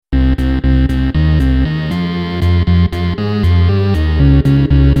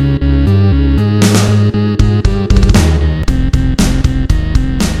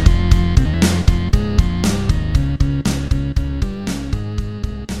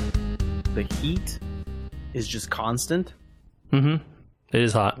the heat is just constant. Mm-hmm. It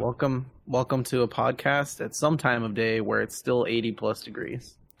is hot. Welcome to a podcast at some time of day where it's still 80 plus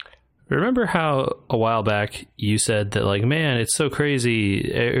degrees. Remember how a while back you said that, like, man, it's so crazy.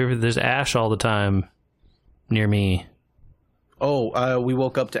 There's ash all the time near me. Oh, we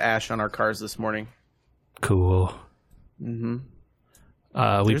woke up to ash on our cars this morning. Cool. Mm-hmm.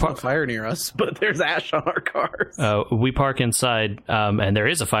 There's no fire near us, but there's ash on our cars. We park inside, and there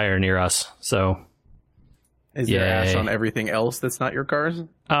is a fire near us. So, is there ash on everything else that's not your cars?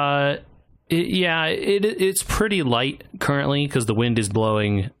 It's pretty light currently because the wind is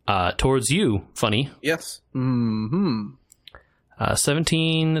blowing towards you. Funny. Yes. Mm-hmm.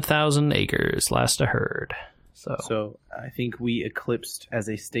 17,000 acres, last I heard. So I think we eclipsed as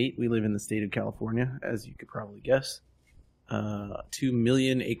a state. We live in the state of California, as you could probably guess. 2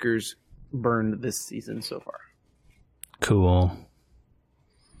 million acres burned this season so far. Cool.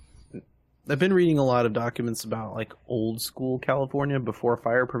 I've been reading a lot of documents about like old school California before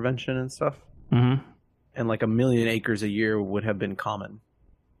fire prevention and stuff. Mm-hmm. And like 1 million acres a year would have been common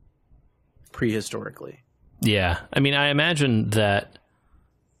prehistorically. Yeah. I mean, I imagine that.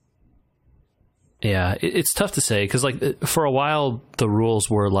 Yeah, it's tough to say because like for a while the rules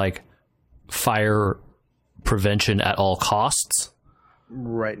were like fire prevention at all costs.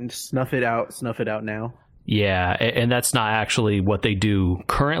 Right, and snuff it out now. Yeah, and that's not actually what they do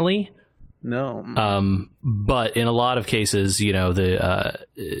currently. No. But in a lot of cases, you know, the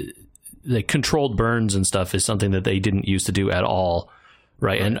controlled burns and stuff is something that they didn't used to do at all,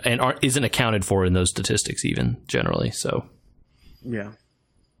 right? And isn't accounted for in those statistics even generally. So, yeah.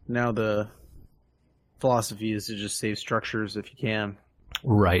 Now the philosophy is to just save structures if you can.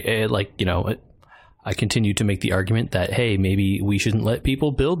 Right, I continue to make the argument that, hey, maybe we shouldn't let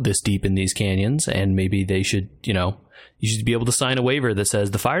people build this deep in these canyons, and maybe they should, you should be able to sign a waiver that says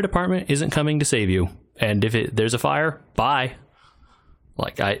the fire department isn't coming to save you. And if there's a fire, bye.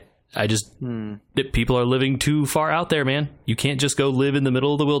 Like, people are living too far out there, man. You can't just go live in the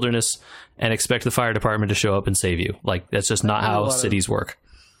middle of the wilderness and expect the fire department to show up and save you. Like, that's just not how cities work.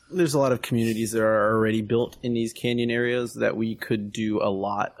 There's a lot of communities that are already built in these canyon areas that we could do a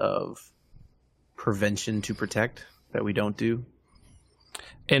lot of prevention to protect that we don't do.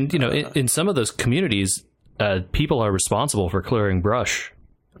 And in some of those communities, people are responsible for clearing brush,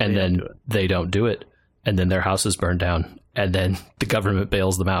 and then they don't do it, and then their houses burn down, and then the government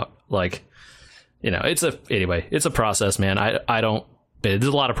bails them out. Like, it's a process, man. There's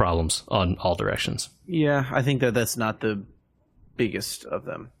a lot of problems on all directions. Yeah, I think that's not the biggest of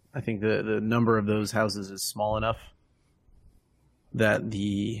them. I think the number of those houses is small enough that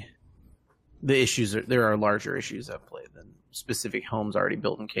the issues there are larger issues at play than specific homes already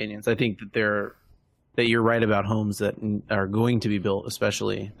built in canyons. I think that you're right about homes that are going to be built,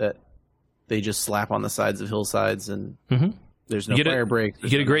 especially that they just slap on the sides of hillsides and there's no fire break. You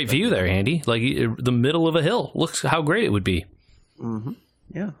get a great view there, Andy. Like the middle of a hill. Looks how great it would be. Mm-hmm.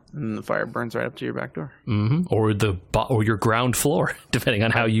 Yeah, and the fire burns right up to your back door. Mm-hmm. Or your ground floor, depending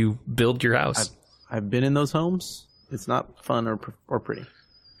on how you build your house. I've been in those homes. It's not fun or pretty.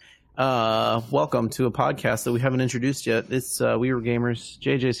 Welcome to a podcast that we haven't introduced yet. It's We Were Gamers.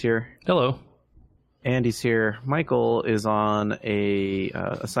 JJ's here. Hello. Andy's here. Michael is on a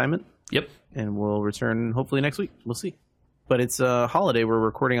assignment. Yep. And we'll return hopefully next week. We'll see. But it's a holiday. We're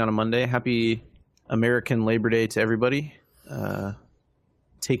recording on a Monday. Happy American Labor Day to everybody.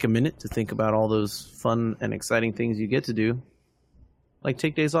 Take a minute to think about all those fun and exciting things you get to do, like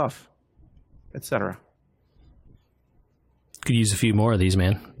take days off, etc. Could use a few more of these,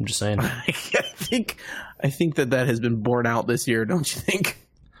 man. I'm just saying. I think that has been borne out this year, don't you think?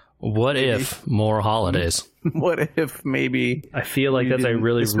 What if more holidays? What if maybe... I feel like that's a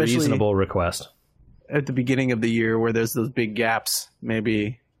really reasonable request. At the beginning of the year where there's those big gaps,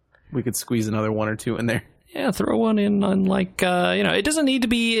 maybe we could squeeze another one or two in there. Yeah, throw one in on it doesn't need to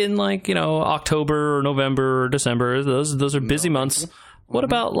be in October or November or December. Those are busy months. What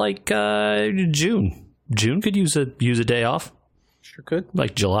about June? June could use a day off. Sure could.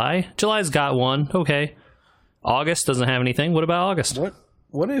 Like July. July's got one. Okay. August doesn't have anything. What about August?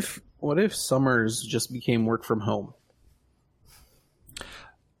 What if summers just became work from home?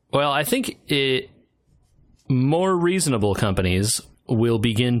 Well, I think more reasonable companies will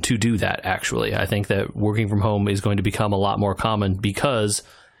begin to do that, actually. I think that working from home is going to become a lot more common because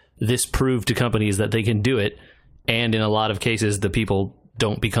this proved to companies that they can do it, and in a lot of cases, the people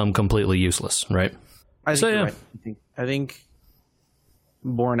don't become completely useless, right? I think you're right. I think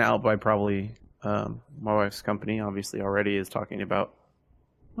borne out by probably my wife's company, obviously, already is talking about,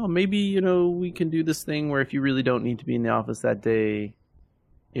 maybe, we can do this thing where if you really don't need to be in the office that day,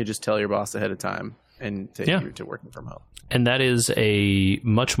 You just tell your boss ahead of time and take you to working from home. And that is a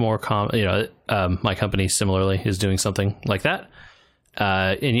much more common, my company similarly is doing something like that.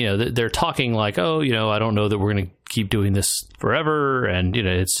 And, they're talking like, oh, I don't know that we're going to keep doing this forever. And,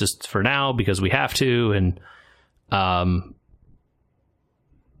 it's just for now because we have to. And,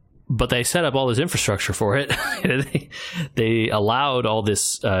 but they set up all this infrastructure for it. They allowed all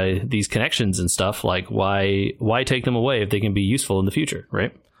this, these connections and stuff. Like, why take them away if they can be useful in the future,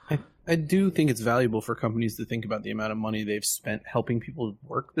 right? I do think it's valuable for companies to think about the amount of money they've spent helping people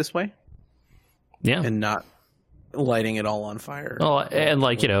work this way. Yeah. And not lighting it all on fire. Oh, and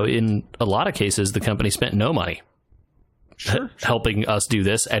in a lot of cases, the company spent no money helping us do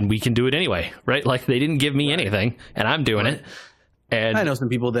this, and we can do it anyway, right? Like, they didn't give me anything, and I'm doing it. And I know some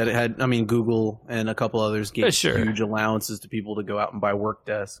people that had, Google and a couple others gave huge allowances to people to go out and buy work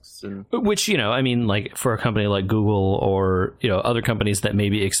desks. Which, like for a company like Google or, other companies that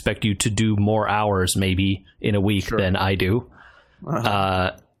maybe expect you to do more hours maybe in a week than I do.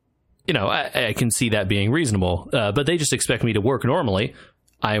 I can see that being reasonable. But they just expect me to work normally.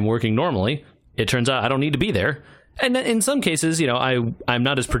 I am working normally. It turns out I don't need to be there. And in some cases, I'm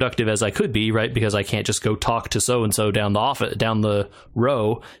not as productive as I could be, right? Because I can't just go talk to so-and-so down the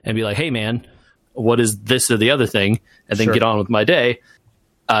row and be like, hey, man, what is this or the other thing? And then get on with my day.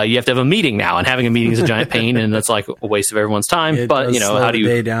 You have to have a meeting now, and having a meeting is a giant pain, and that's like a waste of everyone's time. But, how do you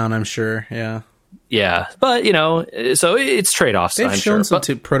day down, I'm sure. Yeah. Yeah. But, so it's trade-offs. They've shown some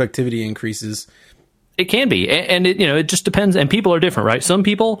productivity increases. It can be. And it just depends. And people are different, right? Some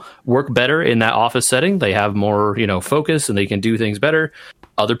people work better in that office setting. They have more, focus and they can do things better.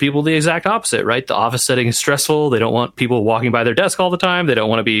 Other people, the exact opposite, right? The office setting is stressful. They don't want people walking by their desk all the time. They don't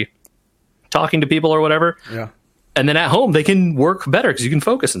want to be talking to people or whatever. Yeah. And then at home, they can work better because you can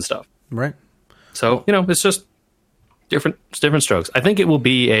focus and stuff. Right. So, it's just different strokes. I think it will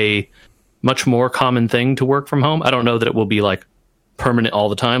be a much more common thing to work from home. I don't know that it will be like permanent all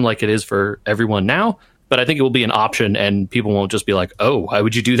the time like it is for everyone now, but I think it will be an option, and people won't just be like, oh, why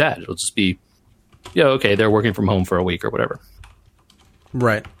would you do that? It'll just be, okay, they're working from home for a week or whatever.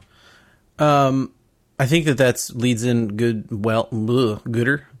 Right. I think that leads in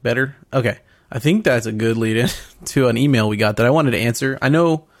gooder, better. Okay. I think that's a good lead in to an email we got that I wanted to answer. I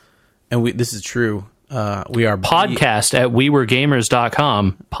know, and this is true. We are podcast at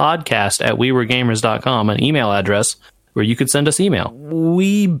weweregamers.com, an email address where you could send us email.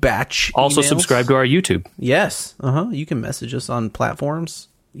 We batch also emails. Subscribe to our YouTube. Yes. You can message us on platforms.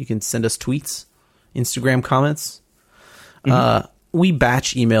 You can send us tweets, Instagram comments. Mm-hmm. We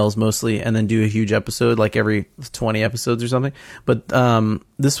batch emails mostly and then do a huge episode like every 20 episodes or something. But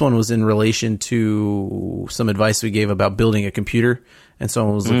this one was in relation to some advice we gave about building a computer. And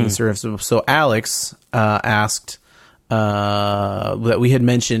someone was looking for service. So Alex asked that we had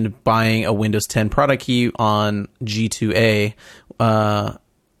mentioned buying a Windows 10 product key on G2A.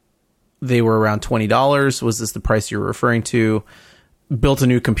 They were around $20. Was this the price you were referring to? Built a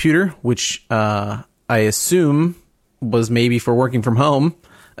new computer, which I assume was maybe for working from home.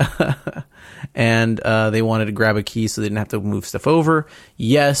 And they wanted to grab a key so they didn't have to move stuff over.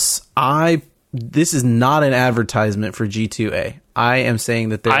 Yes, this is not an advertisement for G2A. I am saying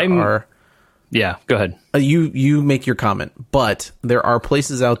that there are... Yeah, go ahead. You make your comment, but there are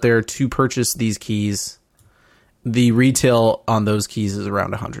places out there to purchase these keys. The retail on those keys is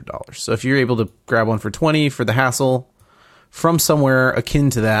around $100. So if you're able to grab one for $20 for the hassle from somewhere akin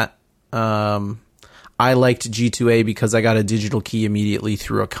to that, I liked G2A because I got a digital key immediately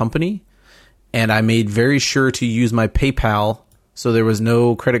through a company, and I made very sure to use my PayPal, so there was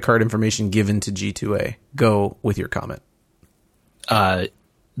no credit card information given to G2A. Go with your comment.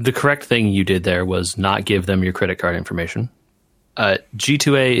 The correct thing you did there was not give them your credit card information.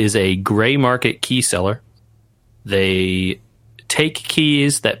 G2A is a gray market key seller. They take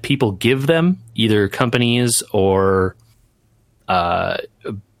keys that people give them, either companies or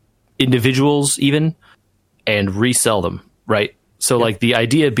individuals even, and resell them, right? So like the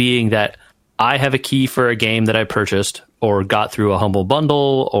idea being that I have a key for a game that I purchased or got through a Humble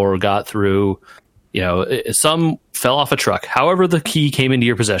Bundle or got through, some fell off a truck. However the key came into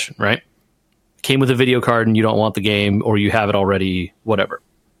your possession, right? Came with a video card and you don't want the game or you have it already, whatever.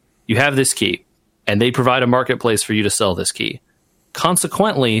 You have this key and they provide a marketplace for you to sell this key.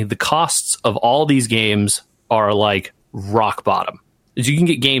 Consequently, the costs of all these games are like rock bottom. You can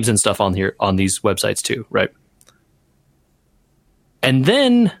get games and stuff on here on these websites too, right? And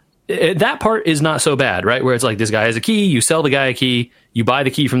then that part is not so bad, right? Where it's like this guy has a key, you sell the guy a key, you buy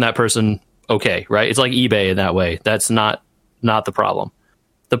the key from that person, okay, right? It's like eBay in that way. That's not the problem.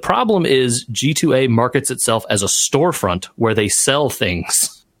 The problem is G2A markets itself as a storefront where they sell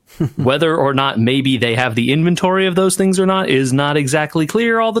things. Whether or not maybe they have the inventory of those things or not is not exactly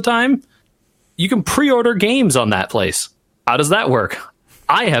clear all the time. You can pre-order games on that place. How does that work?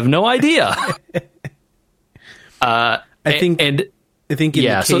 I have no idea. I think in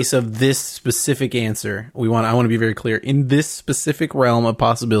the case of this specific answer, I want to be very clear. In this specific realm of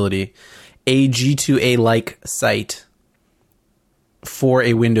possibility, a G2A-like site for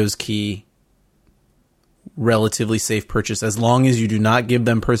a Windows key, relatively safe purchase, as long as you do not give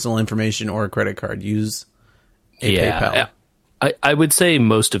them personal information or a credit card. Use a PayPal. I would say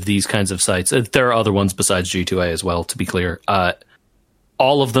most of these kinds of sites, there are other ones besides G2A as well, to be clear,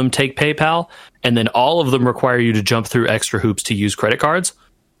 all of them take PayPal, and then all of them require you to jump through extra hoops to use credit cards.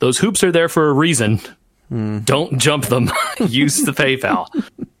 Those hoops are there for a reason. Don't jump them. Use the PayPal.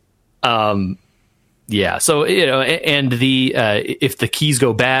 Yeah. So, and if the keys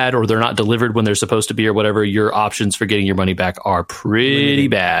go bad or they're not delivered when they're supposed to be or whatever, your options for getting your money back are pretty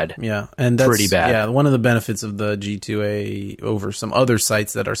bad. Yeah. And that's pretty bad. Yeah. One of the benefits of the G2A over some other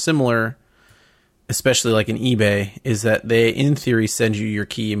sites that are similar, especially like an eBay, is that they, in theory, send you your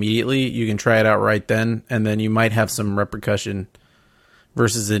key immediately. You can try it out right then, and then you might have some repercussion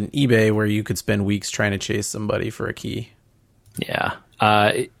versus an eBay where you could spend weeks trying to chase somebody for a key. Yeah.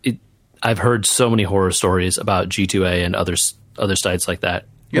 I've heard so many horror stories about G2A and other sites like that,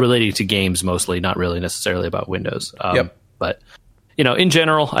 relating to games mostly, not really necessarily about Windows. But, in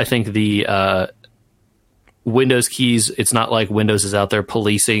general, I think the Windows keys, it's not like Windows is out there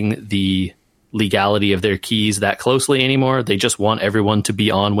policing the legality of their keys that closely anymore. They just want everyone to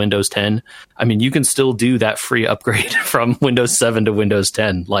be on Windows 10. I mean, you can still do that free upgrade from Windows 7 to Windows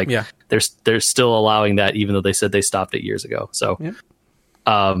 10. They're still allowing that, even though they said they stopped it years ago. So,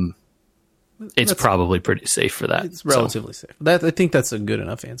 it's probably pretty safe for that. It's relatively safe. I think that's a good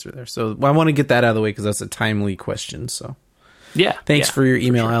enough answer there. So I want to get that out of the way because that's a timely question. So thanks for your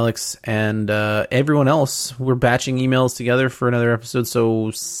email, Alex. And everyone else, we're batching emails together for another episode. So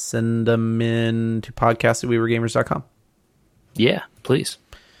send them in to podcast@wewergamers.com. Yeah, please.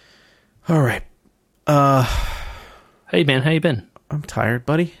 All right. Hey, man, how you been? I'm tired,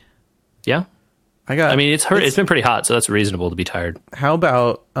 buddy. Yeah? It's been pretty hot, so that's reasonable to be tired. How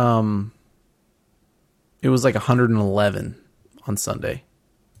about... It was like 111 on Sunday.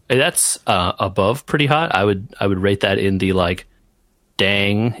 That's above pretty hot. I would rate that in the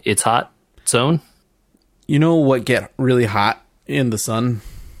dang, it's hot zone. You know what get really hot in the sun?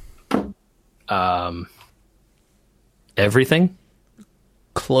 Everything.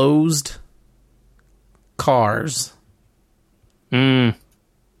 Closed cars. That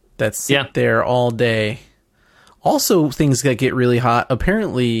sit there all day. Also, things that get really hot.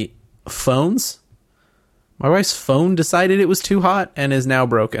 Apparently, phones. My wife's phone decided it was too hot and is now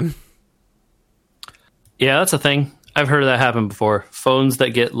broken. Yeah, that's a thing. I've heard of that happen before. Phones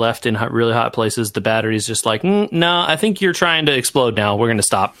that get left in really hot places, the battery's just like, no, I think you're trying to explode now. We're going to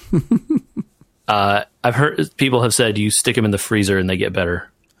stop. I've heard people have said you stick them in the freezer and they get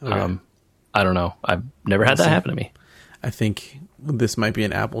better. Okay. I don't know. I've never had that happen to me. I think this might be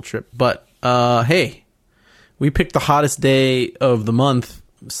an Apple trip. But, hey, we picked the hottest day of the month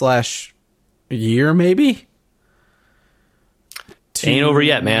 / year, maybe? Ain't over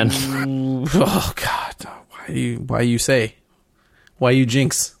yet, man. Oh, God. Why you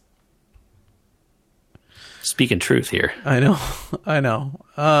jinx? Speaking truth here. I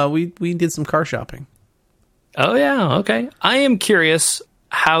know. We did some car shopping. Oh, yeah. Okay. I am curious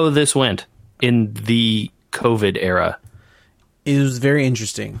how this went in the COVID era. It was very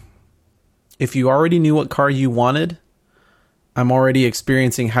interesting. If you already knew what car you wanted, I'm already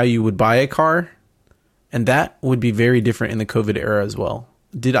experiencing how you would buy a car. And that would be very different in the COVID era as well.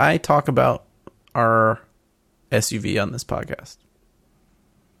 Did I talk about our SUV on this podcast?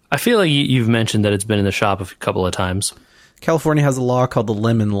 I feel like you've mentioned that it's been in the shop a couple of times. California has a law called the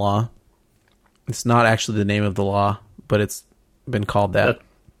Lemon Law. It's not actually the name of the law, but it's been called that.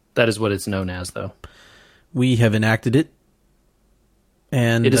 That is what it's known as, though. We have enacted it.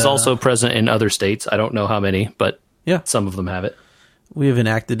 And it is also present in other states. I don't know how many, but some of them have it. We have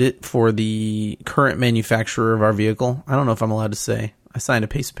enacted it for the current manufacturer of our vehicle. I don't know if I'm allowed to say. I signed a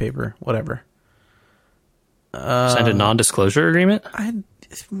piece of paper. Whatever. Signed a non-disclosure agreement?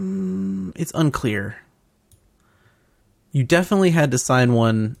 It's unclear. You definitely had to sign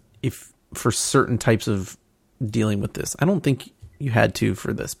one for certain types of dealing with this. I don't think you had to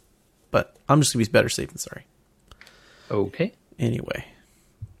for this, but I'm just going to be better safe than sorry. Okay. Anyway.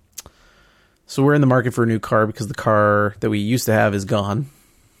 So we're in the market for a new car because the car that we used to have is gone.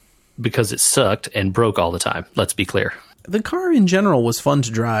 Because it sucked and broke all the time. Let's be clear. The car in general was fun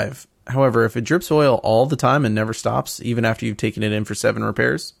to drive. However, if it drips oil all the time and never stops, even after you've taken it in for 7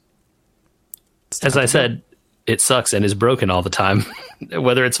 repairs, As I said, it sucks and is broken all the time.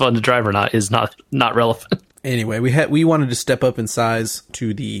 Whether it's fun to drive or not is not relevant. Anyway, we wanted to step up in size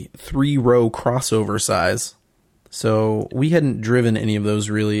to the 3-row crossover size. So we hadn't driven any of those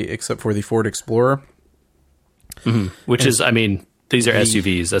really, except for the Ford Explorer. Which is, I mean, these are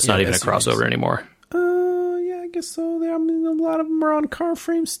SUVs. That's not even SUVs. a crossover anymore. Yeah, I guess so. I mean, a lot of them are on car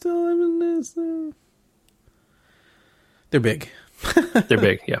frames still. I mean, they're big. They're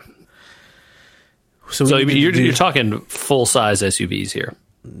big, yeah. So you're talking full-size SUVs here.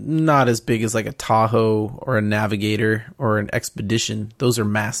 Not as big as like a Tahoe or a Navigator or an Expedition. Those are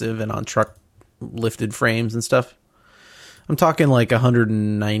massive and on truck lifted frames and stuff. I'm talking like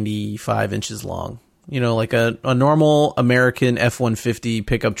 195 inches long. You know, like a normal American F-150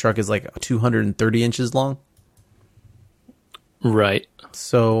 pickup truck is like 230 inches long. Right.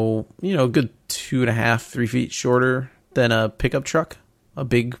 So, you know, a good 2.5, 3 feet shorter than a pickup truck, a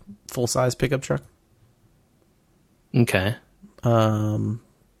big full-size pickup truck. Okay.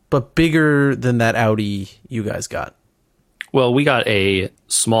 But bigger than that Audi you guys got. Well, we got a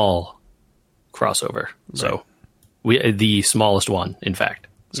small crossover. So the smallest one, in fact.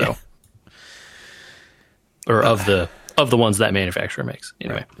 So Yeah. or of the ones that manufacturer makes.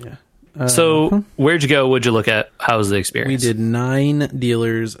 Anyway. Yeah. So where'd you go? What'd you look at? How was the We experience? did 9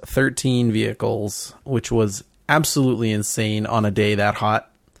 dealers, 13 vehicles, which was absolutely insane on a day that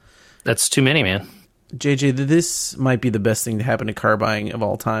hot. That's too many, man. JJ, this might be the best thing to happen to car buying of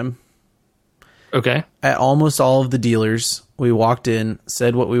all time. Okay. At almost all of the dealers, we walked in,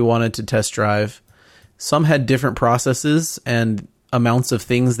 said what we wanted to test drive. Some had different processes and amounts of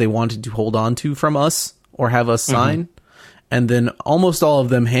things they wanted to hold on to from us or have us sign. And then almost all of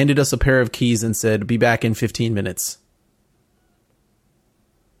them handed us a pair of keys and said, be back in 15 minutes.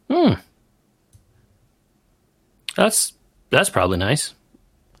 That's probably nice.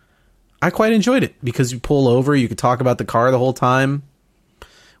 I quite enjoyed it because you pull over, you could talk about the car the whole time.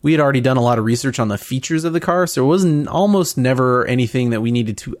 We had already done a lot of research on the features of the car, so it wasn't almost never anything that we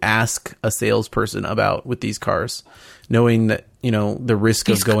needed to ask a salesperson about with these cars, knowing that, you know, the risk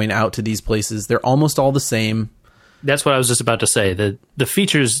of going out to these places, they're almost all the same. That's what I was just about to say. The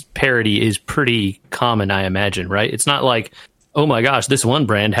features parity is pretty common, I imagine, right? It's not like, oh my gosh, this one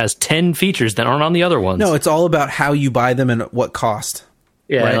brand has 10 features that aren't on the other ones. No, it's all about how you buy them and at what cost.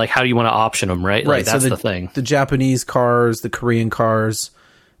 Yeah, right. Like how do you want to option them, right? Like that's so the thing. The Japanese cars, the Korean cars,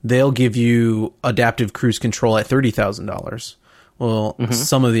 they'll give you adaptive cruise control at $30,000. Well,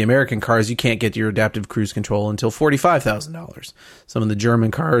 some of the American cars, you can't get your adaptive cruise control until $45,000. Some of the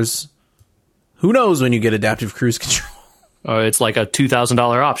German cars, who knows when you get adaptive cruise control? It's like a $2,000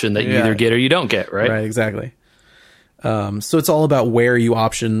 option that you either get or you don't get, right? Right, exactly. So it's all about where you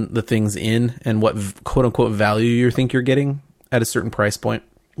option the things in and what quote unquote value you think you're getting at a certain price point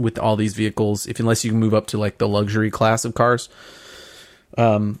with all these vehicles, unless you can move up to like the luxury class of cars.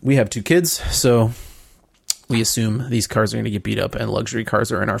 We have 2 kids, so we assume these cars are going to get beat up and luxury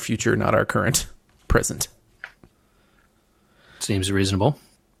cars are in our future, not our current present. Seems reasonable.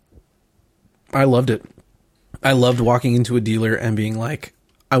 I loved it. I loved walking into a dealer and being like,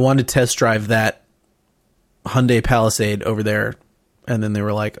 I want to test drive that Hyundai Palisade over there. And then they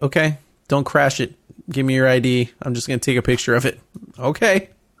were like, okay, don't crash it. Give me your ID. I'm just going to take a picture of it. Okay.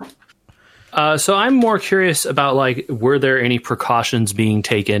 So I'm more curious about, like, were there any precautions being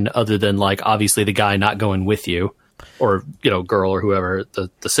taken other than, like, obviously the guy not going with you or, you know, girl or whoever,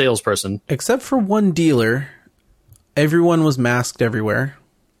 the salesperson. Except for one dealer, everyone was masked everywhere.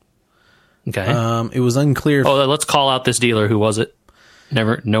 Okay. It was unclear. Let's call out this dealer. Who was it?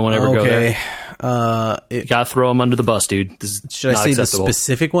 No one ever go there. You gotta throw him under the bus, dude. This is Should I not say acceptable. the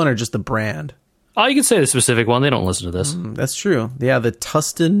specific one or just the brand? Oh, you can say the specific one. They don't listen to this. That's true. Yeah, the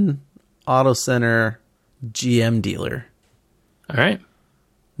Tustin Auto Center GM dealer. All right.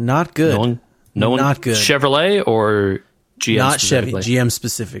 Not good. No one. Not good. Chevrolet or GM? Not Chevy. specifically? GM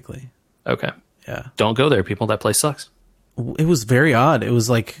specifically. Okay. Yeah. Don't go there, people. That place sucks. It was very odd. It was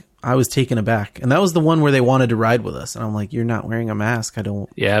like I was taken aback. And that was the one where they wanted to ride with us. And I'm like, you're not wearing a mask. I don't.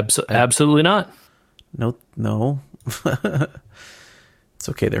 Yeah, absolutely not. No. It's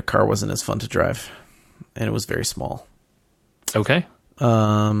okay. Their car wasn't as fun to drive. And it was very small. Okay.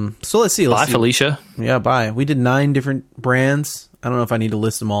 So let's see. Bye, Felicia. Yeah, bye. We did 9 different brands. I don't know if I need to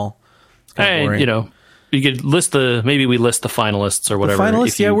list them all. It's kind of And, boring. you know, you could list maybe we list the finalists or whatever. Finalists,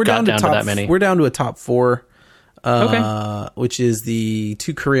 if you yeah, we're got down to that many. We're down to a top 4. Okay. Which is the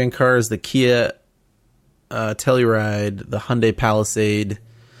 2 Korean cars, the Kia Telluride, the Hyundai Palisade,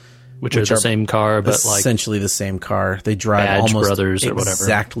 which are the same car, but like essentially the same car. They drive Badge almost Brothers or whatever.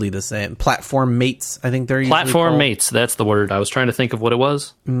 Exactly the same. Platform mates, I think they're Platform usually mates. That's the word. I was trying to think of what it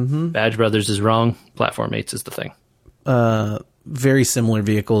was. Mm-hmm. Badge Brothers is wrong. Platform mates is the thing. Very similar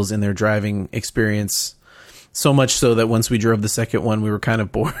vehicles in their driving experience. So much so that once we drove the second one, we were kind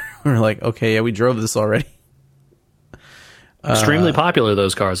of bored. We were like, okay, yeah, we drove this already. Extremely popular,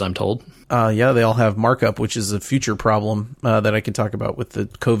 those cars, I'm told. Yeah, they all have markup, which is a future problem that I can talk about with the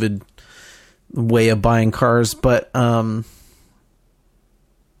COVID way of buying cars. But the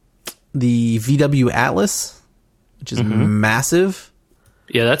VW Atlas, which is massive.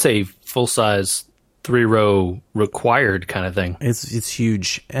 Yeah, that's a full-size 3-row required kind of thing. It's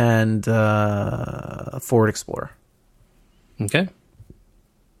huge. And Ford Explorer. Okay.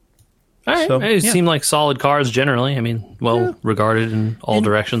 All right. So, they seem like solid cars generally. I mean, regarded in all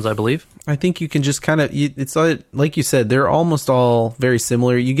directions, I believe. I think you can just kind of, it's like you said, they're almost all very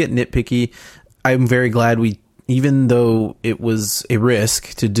similar. You get nitpicky. I'm very glad even though it was a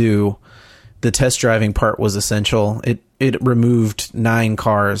risk to do, the test driving part was essential. It removed 9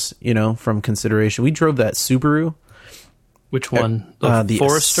 cars, from consideration. We drove that Subaru. Which one? The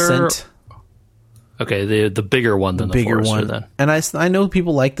Forester? Ascent. Okay, the bigger one than the bigger Forester one. then. And I know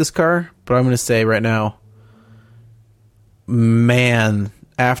people like this car, but I'm going to say right now, man,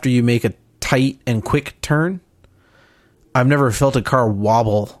 after you make a tight and quick turn, I've never felt a car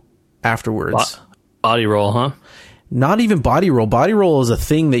wobble afterwards. Body roll, huh? Not even body roll. Body roll is a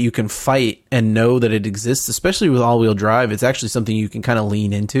thing that you can fight and know that it exists, especially with all-wheel drive. It's actually something you can kind of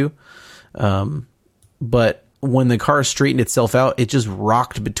lean into. But when the car straightened itself out, it just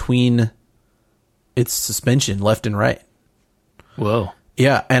rocked between its suspension left and right. Whoa.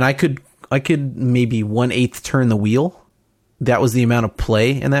 Yeah, and I could maybe 1/8 turn the wheel. That was the amount of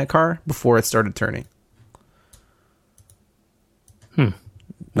play in that car before it started turning.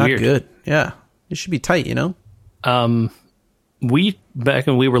 Not Weird. good. Yeah. It should be tight, Back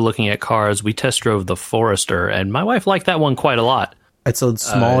when we were looking at cars, we test drove the Forester, and my wife liked that one quite a lot. It's a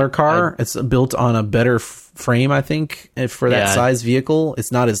smaller car. It's built on a better frame, I think, for that size vehicle.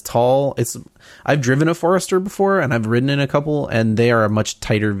 It's not as tall. I've driven a Forester before, and I've ridden in a couple, and they are a much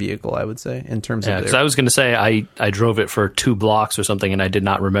tighter vehicle, I would say, in terms of because I was going to say I drove it for 2 blocks or something, and I did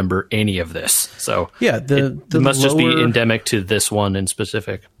not remember any of this. So yeah, it must just be endemic to this one in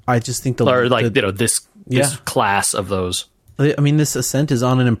specific. I just think this class of those. I mean, this Ascent is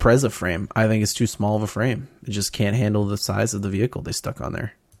on an Impreza frame. I think it's too small of a frame. It just can't handle the size of the vehicle they stuck on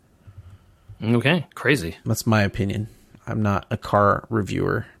there. Okay, crazy. That's my opinion. I'm not a car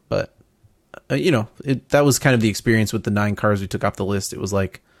reviewer, but that was kind of the experience with the 9 cars we took off the list. It was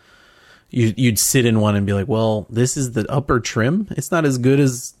like you'd sit in one and be like, well, this is the upper trim. It's not as good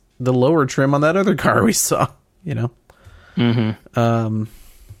as the lower trim on that other car we saw. I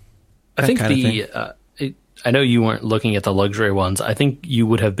think I know you weren't looking at the luxury ones. I think you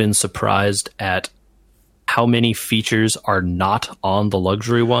would have been surprised at how many features are not on the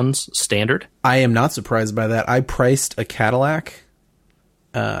luxury ones standard. I am not surprised by that. I priced a Cadillac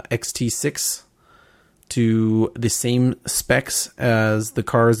XT6 to the same specs as the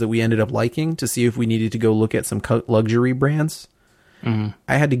cars that we ended up liking to see if we needed to go look at some luxury brands. I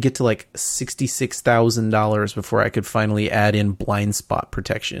had to get to like $66,000 before I could finally add in blind spot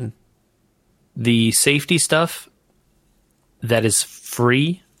protection. The safety stuff that is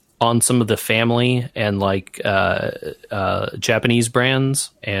free on some of the family and like Japanese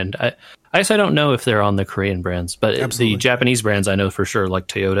brands, and I guess I don't know if they're on the Korean brands, but the Japanese brands I know for sure, like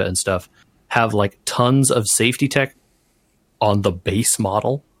Toyota and stuff, have like tons of safety tech on the base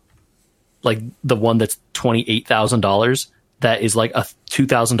model, like the one that's $28,000. That is like a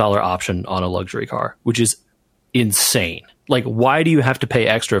 $2,000 option on a luxury car, which is insane. Like, why do you have to pay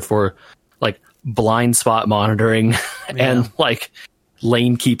extra for like blind spot monitoring and like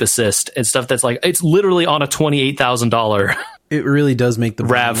lane keep assist and stuff that's like, it's literally on a $28,000 it really does make the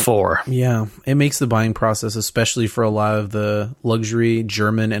RAV4. Yeah, it makes the buying process, especially for a lot of the luxury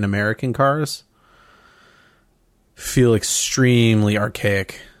German and American cars, feel extremely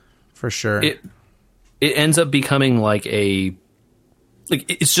archaic for sure. It ends up becoming like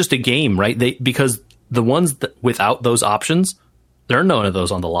it's just a game, right? Because the ones without those options, there are none of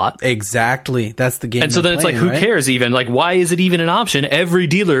those on the lot. Exactly. That's the game. And so then it's like, who cares even? Like, why is it even an option? Every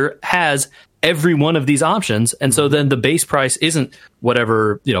dealer has every one of these options. And so then the base price isn't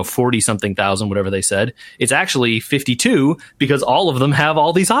whatever, 40 something thousand, whatever they said. It's actually 52 because all of them have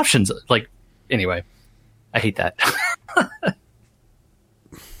all these options. Like, anyway, I hate that.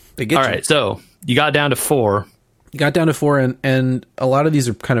 They get all right. So you got down to 4. Got down to 4, and a lot of these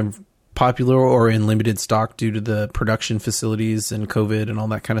are kind of popular or in limited stock due to the production facilities and COVID and all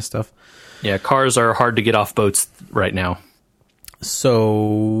that kind of stuff. Yeah, cars are hard to get off boats right now.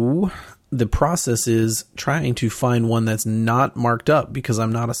 So the process is trying to find one that's not marked up because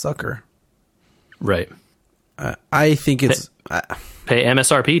I'm not a sucker. Right. I think it's... Pay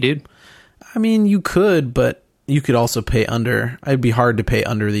MSRP, dude. I mean, you could, but you could also pay under. It'd be hard to pay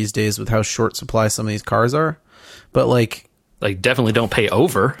under these days with how short supply some of these cars are. But like definitely don't pay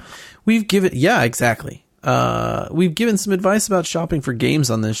over. We've given, yeah, exactly. We've given some advice about shopping for games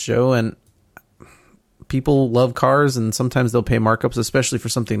on this show, and people love cars, and sometimes they'll pay markups, especially for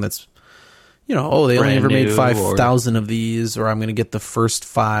something that's, they only Brand ever made new 5,000 of these, or I'm going to get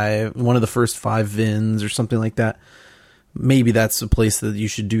one of the first 5 VINs or something like that. Maybe that's a place that you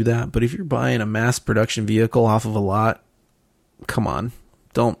should do that. But if you're buying a mass production vehicle off of a lot, come on,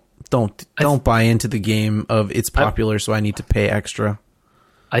 don't buy into the game of it's popular, so I need to pay extra.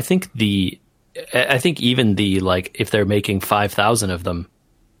 I think even the if they're making 5,000 of them,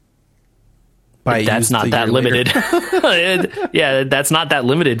 that's not that limited. Yeah, that's not that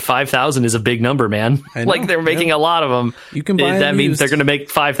limited. 5,000 is a big number, man. Like they're making a lot of them. You can buy that means they're going to make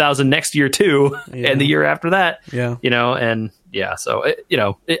 5,000 next year too, and the year after that. Yeah, and yeah. So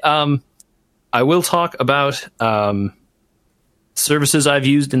I will talk about services I've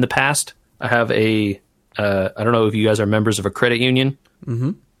used in the past. I have I don't know if you guys are members of a credit union.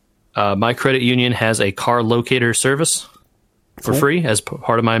 Mm-hmm. My credit union has a car locator service for free as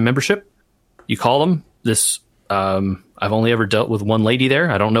part of my membership. You call them. I've only ever dealt with one lady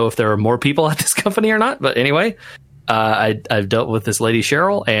there. I don't know if there are more people at this company or not, but anyway, I've dealt with this lady,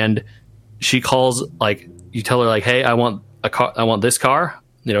 Cheryl, and she calls, you tell her hey, I want a car, I want this car,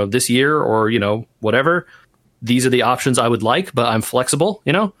 this year or, whatever. These are the options I would like, but I'm flexible,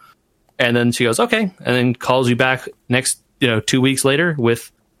 and then she goes, okay. And then calls you back next, 2 weeks later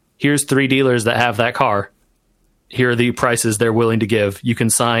with, here's 3 dealers that have that car. Here are the prices they're willing to give. You can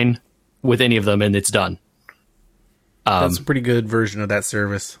sign with any of them and it's done. That's a pretty good version of that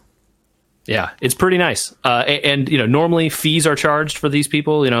service. Yeah, it's pretty nice. And normally fees are charged for these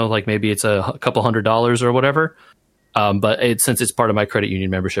people, maybe it's a couple $100 or whatever. But since it's part of my credit union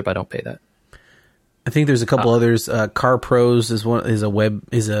membership, I don't pay that. I think there's a couple others. Car Pros is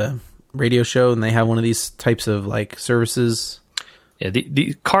a radio show, and they have one of these types of services. Yeah,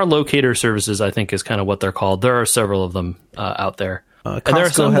 the car locator services, I think, is kind of what they're called. There are several of them out there.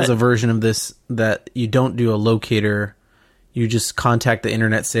 Costco has a version of this that you don't do a locator. You just contact the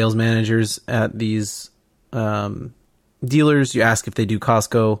internet sales managers at these dealers. You ask if they do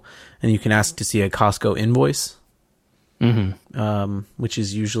Costco, and you can ask to see a Costco invoice, which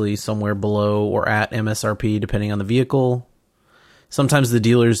is usually somewhere below or at MSRP, depending on the vehicle. Sometimes the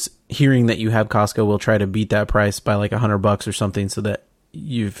dealers, hearing that you have Costco, will try to beat that price by $100 or something, so that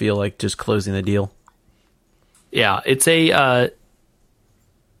you feel like just closing the deal. Yeah, it's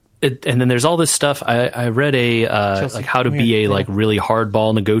and then there's all this stuff. I read how to be a really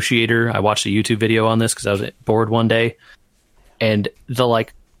hardball negotiator. I watched a YouTube video on this because I was bored one day, and the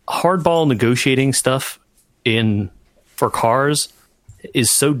hardball negotiating stuff for cars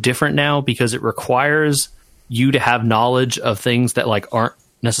is so different now because it requires you to have knowledge of things that aren't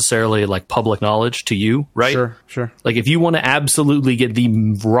necessarily public knowledge to you, right? Sure. If you want to absolutely get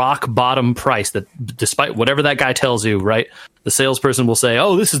the rock bottom price that despite whatever that guy tells you, right? The salesperson will say,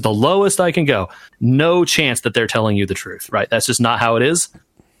 oh, this is the lowest I can go. No chance that they're telling you the truth, right? That's just not how it is.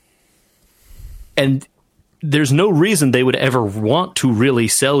 And there's no reason they would ever want to really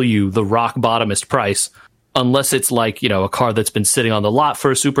sell you the rock bottomest price unless it's a car that's been sitting on the lot for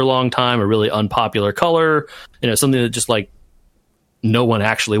a super long time, a really unpopular color, something that just no one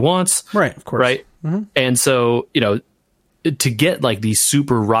actually wants. Right, of course. Right? Mm-hmm. And so, to get these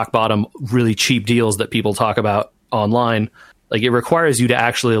super rock bottom, really cheap deals that people talk about online, it requires you to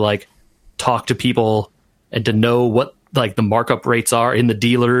actually talk to people and to know what the markup rates are in the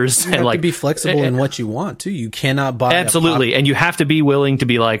dealers. You have to be flexible in what you want too. You cannot buy absolutely, and you have to be willing to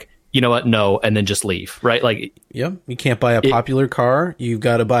be you know what, no, and then just leave, right? Yep, you can't buy a popular car. You've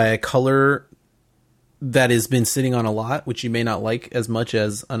got to buy a color that has been sitting on a lot, which you may not like as much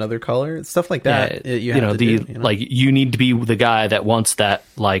as another color, stuff like that. You need to be the guy that wants that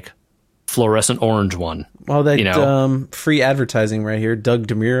fluorescent orange one. Well, that free advertising right here. Doug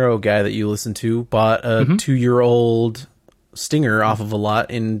DeMuro guy that you listen to bought a 2-year-old Stinger off of a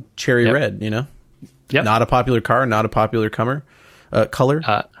lot in cherry red. Yep. Not a popular car, not a popular color,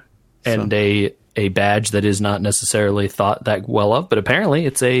 and a badge that is not necessarily thought that well of, but apparently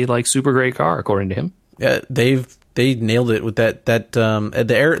it's a super great car according to him. Yeah, they nailed it with that. Their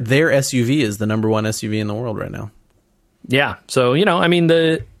SUV is the number one SUV in the world right now. Yeah, so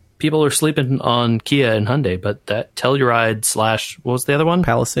people are sleeping on Kia and Hyundai, but that Telluride / what was the other one?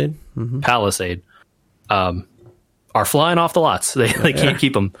 Palisade. Palisade. Are flying off the lots. They can't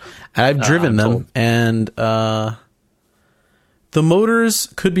keep them. I've driven them, told. and the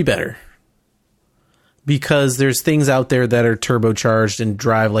motors could be better because there's things out there that are turbocharged and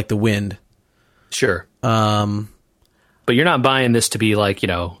drive like the wind. Sure. But you're not buying this to be like,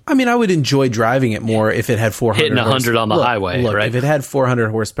 I mean, I would enjoy driving it more if it had 400 hitting 100 on the highway, right? If it had 400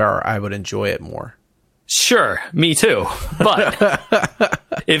 horsepower, I would enjoy it more. Sure, me too. But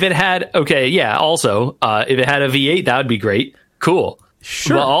if it had, also, if it had a V8, that would be great. Cool.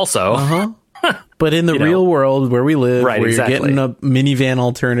 Sure. But also, but in the real world where we live, right, where exactly. you're getting a minivan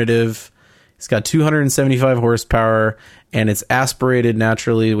alternative, it's got 275 horsepower and it's aspirated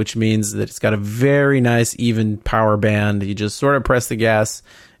naturally, which means that it's got a very nice, even power band. You just sort of press the gas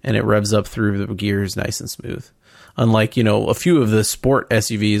and it revs up through the gears nice and smooth. Unlike, a few of the sport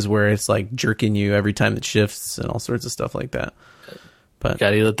SUVs where it's like jerking you every time it shifts and all sorts of stuff like that. But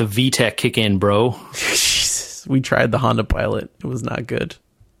gotta let the VTEC kick in, bro. Jesus, we tried the Honda Pilot. It was not good.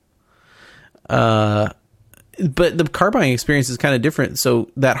 But the car buying experience is kind of different. So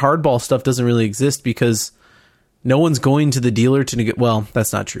that hardball stuff doesn't really exist because no one's going to the dealer to negotiate. Well,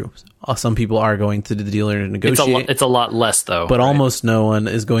 that's not true. Some people are going to the dealer to negotiate. It's a lot less, though. But almost no one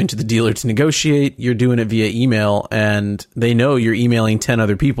is going to the dealer to negotiate. You're doing it via email, and they know you're emailing 10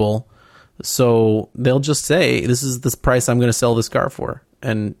 other people. So they'll just say, this is the price I'm going to sell this car for.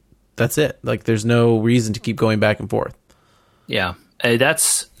 And that's it. Like, there's no reason to keep going back and forth. Yeah.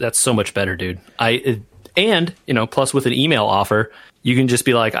 That's so much better, dude. Plus with an email offer, you can just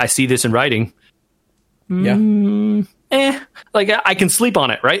be like, I see this in writing. Yeah. Like I can sleep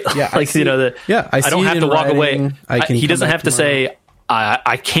on it, right? Yeah. I don't have to walk away. He doesn't have to say,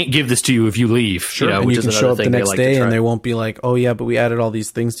 I can't give this to you if you leave. Sure. And which you is can show up the next like day and they won't be like, oh yeah, but we added all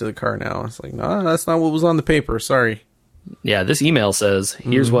these things to the car now. It's like, no, that's not what was on the paper. Sorry. Yeah, this email says,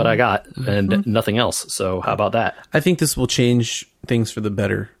 here's what I got and nothing else. So how about that? I think this will change things for the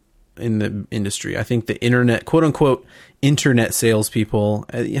better in the industry. I think the internet, quote unquote, internet salespeople,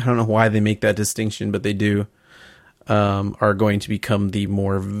 I don't know why they make that distinction, but they do, are going to become the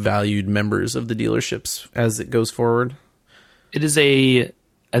more valued members of the dealerships as it goes forward. I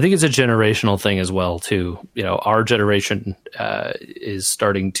think it's a generational thing as well, too. Our generation is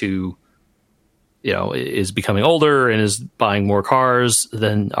starting to, is becoming older and is buying more cars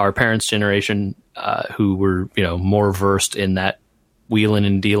than our parents' generation, who were, more versed in that wheeling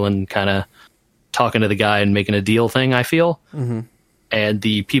and dealing kind of talking to the guy and making a deal thing, I feel. Mm-hmm. And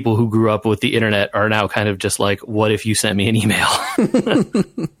the people who grew up with the internet are now kind of just like, what if you sent me an email?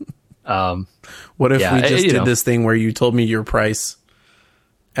 What if we just did this thing where you told me your price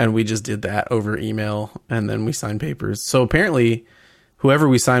and we just did that over email and then we signed papers? So apparently whoever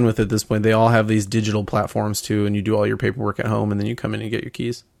we sign with at this point, they all have these digital platforms too, and you do all your paperwork at home and then you come in and get your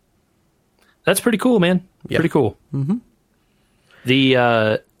keys. That's pretty cool, man. Yeah. Pretty cool. Mm-hmm.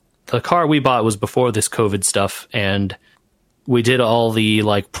 The car we bought was before this COVID stuff, and we did all the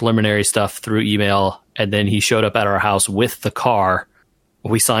preliminary stuff through email, and then he showed up at our house with the car.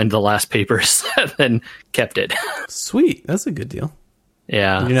 We signed the last papers and then kept it. Sweet. That's a good deal.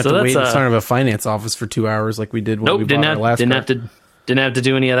 Yeah. You didn't have to wait in front of a finance office for 2 hours like we did when we bought our last car. Didn't have to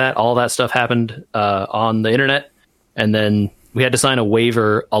do any of that. All that stuff happened on the internet, and then we had to sign a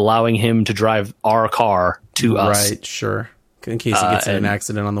waiver allowing him to drive our car to us. Right, sure. In case he gets in an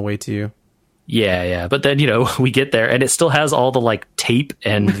accident on the way to you. Yeah. But then, we get there and it still has all the tape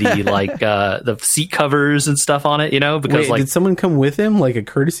and the the seat covers and stuff on it, because did someone come with him, like a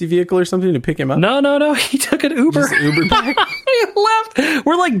courtesy vehicle or something to pick him up? No. He took an Uber. Just Uber back? He left.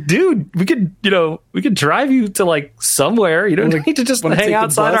 We're like, dude, we could drive you to somewhere. You don't need to just hang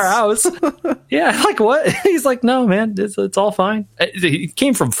outside our house. Yeah. What? He's like, no, man, it's all fine. He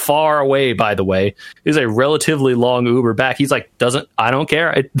came from far away, by the way. It was a relatively long Uber back. He's like, I don't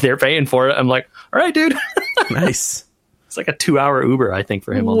care. They're paying for it. I'm like, all right, dude. Nice. It's like a 2-hour Uber, I think,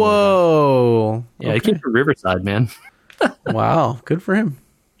 for him. Whoa. Yeah, okay. He came from Riverside, man. Wow, good for him.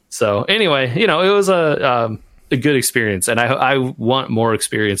 So anyway, it was a good experience, and I want more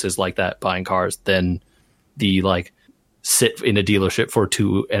experiences like that buying cars than the sit in a dealership for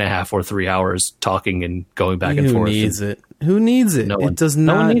 2.5 or 3 hours talking and going back and forth. Who needs it? It does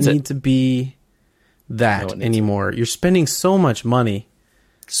not need to be that anymore. You're spending so much money.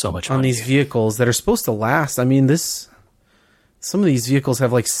 On these vehicles that are supposed to last. I mean, some of these vehicles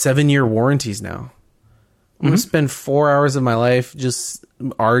have 7-year warranties now. I'm going to spend 4 hours of my life just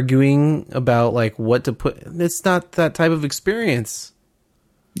arguing about what to put. It's not that type of experience.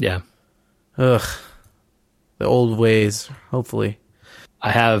 Yeah. Ugh. The old ways, hopefully.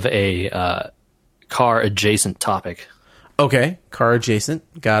 I have a car adjacent topic. Okay, car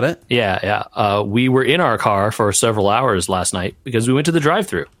adjacent. Got it. Yeah. We were in our car for several hours last night because we went to the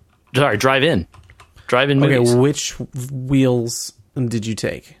drive-in. Drive-in movies. Okay, which wheels did you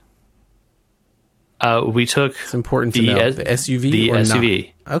take? We took It's important to know. The SUV the or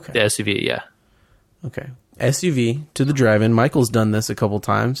SUV. not? Okay. The SUV, yeah. Okay. SUV to the drive-in. Michael's done this a couple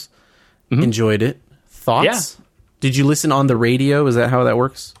times. Enjoyed it. Thoughts? Yeah. Did you listen on the radio? Is that how that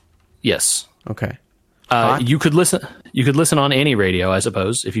works? Yes. Okay. You could listen on any radio, I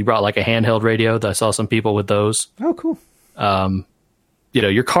suppose. If you brought like a handheld radio, I saw some people with those. Oh, cool.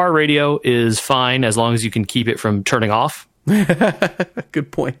 Your car radio is fine as long as you can keep it from turning off.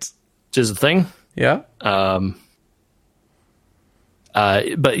 Good point. Which is a thing. Yeah. But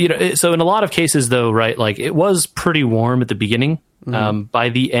so in a lot of cases though, right, like it was pretty warm at the beginning. By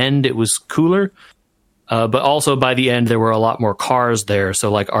the end it was cooler. But also by the end there were a lot more cars there, so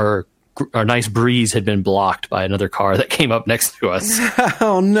like our nice breeze had been blocked by another car that came up next to us.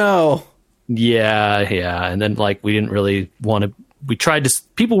 Oh no. Yeah, and then like we didn't really want to.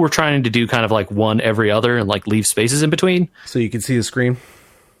 People were trying to do kind of like one every other and like leave spaces in between, so you could see the screen.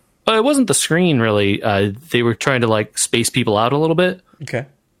 It wasn't the screen really. They were trying to like space people out a little bit. Okay.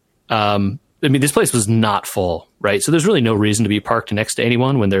 I mean, this place was not full, right? So there's really no reason to be parked next to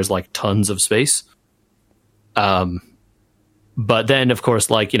anyone when there's like tons of space. But then, of course,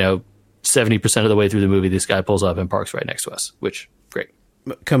 like 70% of the way through the movie, this guy pulls up and parks right next to us, which great.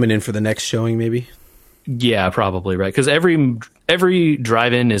 Coming in for the next showing, maybe. Yeah, probably right. Because every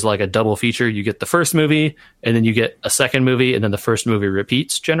drive-in is like a double feature. You get the first movie, and then you get a second movie, and then the first movie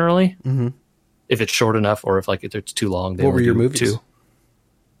repeats generally. Mm-hmm. If it's short enough, or if it's too long. What were your movies? Two.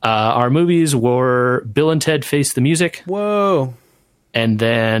 Our movies were Bill and Ted Face the Music. Whoa. And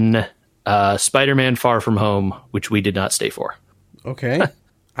then Spider-Man Far From Home, which we did not stay for. Okay.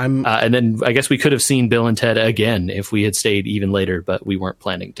 And then I guess we could have seen Bill and Ted again if we had stayed even later, but we weren't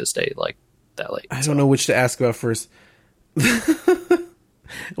planning to stay like that late. I don't know which to ask about first.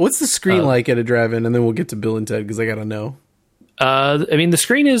 What's the screen like at a drive-in? And then we'll get to Bill and Ted because I got to know. I mean, the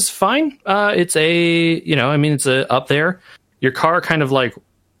screen is fine. It's it's up there. Your car kind of like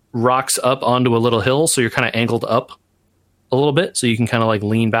rocks up onto a little hill, so you're kind of angled up a little bit, so you can kind of like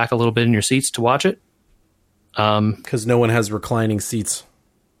lean back a little bit in your seats to watch it. Because no one has reclining seats.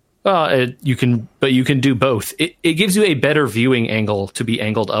 You can do both. It gives you a better viewing angle to be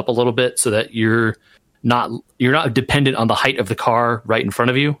angled up a little bit, so that you're not dependent on the height of the car right in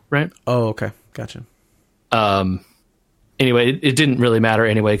front of you, right? Oh, okay, gotcha. Anyway, it didn't really matter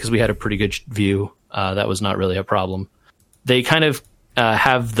anyway because we had a pretty good view. That was not really a problem. They kind of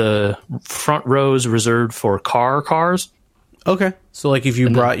have the front rows reserved for cars. Okay, so like if you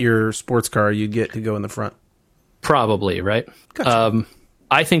brought your sports car, you'd get to go in the front. Probably, right? Gotcha.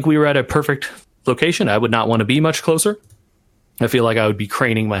 I think we were at a perfect location. I would not want to be much closer. I feel like I would be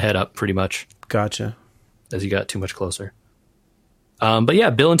craning my head up pretty much. Gotcha. As you got too much closer. But yeah,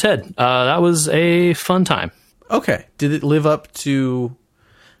 Bill and Ted. That was a fun time. Okay. Did it live up to...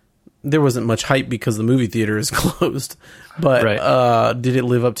 There wasn't much hype because the movie theater is closed. But right. Did it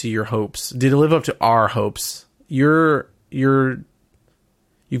live up to your hopes? Did it live up to our hopes? You've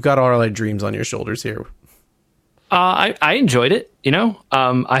got all our dreams on your shoulders here. I enjoyed it,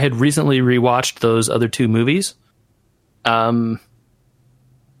 I had recently rewatched those other two movies. Look,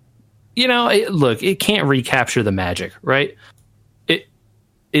 it can't recapture the magic, right?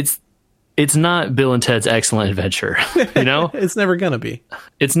 It's not Bill and Ted's Excellent Adventure, It's never gonna be.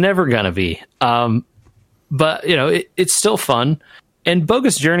 It's never gonna be. But it's still fun. And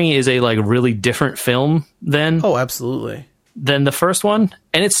Bogus Journey is a really different film than absolutely than the first one,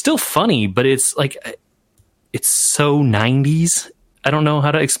 and it's still funny, but it's it's so 90s. I don't know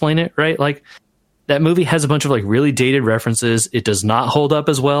how to explain it, right? Like that movie has a bunch of really dated references. It does not hold up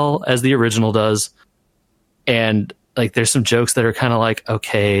as well as the original does. And there's some jokes that are kind of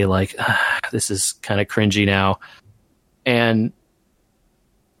okay, this is kind of cringy now. And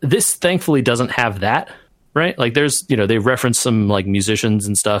this thankfully doesn't have that, right? There's, they reference some musicians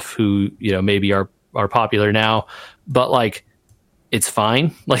and stuff who, maybe are popular now, but it's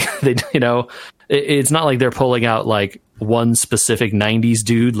fine. They, it's not like they're pulling out one specific 90s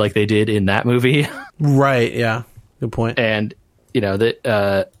dude like they did in that movie. Right. Yeah. Good point. And,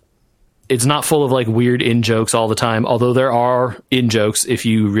 that it's not full of weird in jokes all the time, although there are in jokes if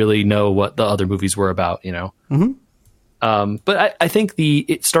you really know what the other movies were about, Mm-hmm. But I think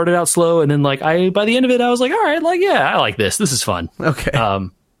it started out slow, and then by the end of it, I was like, all right, yeah, I like this. This is fun. Okay.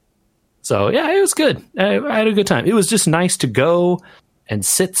 So yeah, it was good. I had a good time. It was just nice to go and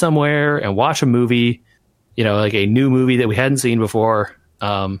sit somewhere and watch a movie, a new movie that we hadn't seen before.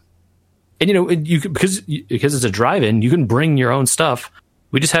 And because it's a drive-in, you can bring your own stuff.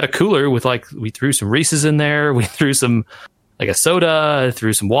 We just had a cooler with we threw some Reese's in there. We threw some a soda,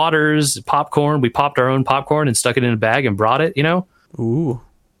 threw some waters, popcorn. We popped our own popcorn and stuck it in a bag and brought it, Ooh.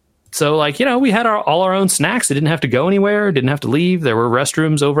 So we had all our own snacks. It didn't have to go anywhere. Didn't have to leave. There were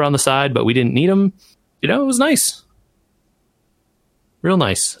restrooms over on the side, but we didn't need them. It was nice. Real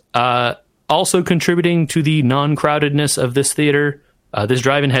nice. Also contributing to the non-crowdedness of this theater, this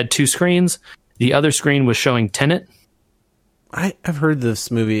drive-in had 2 screens. The other screen was showing Tenet. I've heard this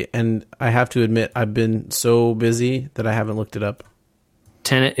movie, and I have to admit, I've been so busy that I haven't looked it up.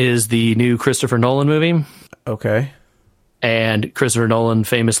 Tenet is the new Christopher Nolan movie. Okay. And Christopher Nolan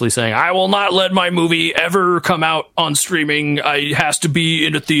famously saying, "I will not let my movie ever come out on streaming. It has to be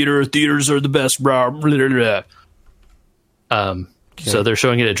in a theater. Theaters are the best." Blah, blah, blah. Okay. So they're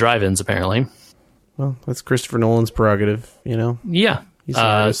showing it at drive-ins, apparently. Well, that's Christopher Nolan's prerogative, Yeah. He's an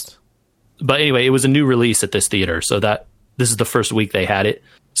artist. But anyway, it was a new release at this theater, so this is the first week they had it.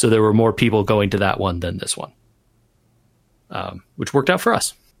 So there were more people going to that one than this one, which worked out for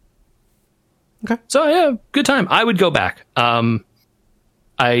us. Okay. So yeah, good time. I would go back. I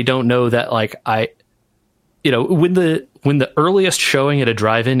don't know that when the earliest showing at a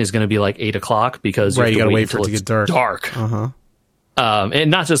drive-in is going to be 8 o'clock because you got to wait for it to get dark. Dark. Uh-huh.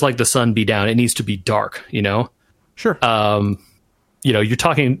 And not just the sun be down. It needs to be dark, Sure. You're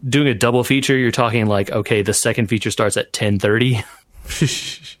talking doing a double feature. You're talking okay, the second feature starts at 10:30,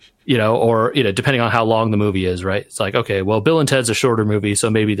 or depending on how long the movie is, right? It's okay, well, Bill and Ted's a shorter movie, so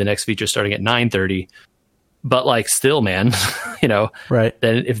maybe the next feature starting at 9:30. But still, man, right?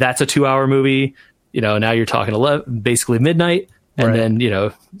 Then if that's a 2-hour movie, now you're talking basically midnight, and right. Then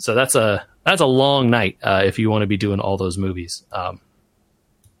so that's a long night if you want to be doing all those movies.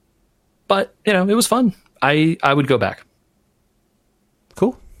 But it was fun. I would go back.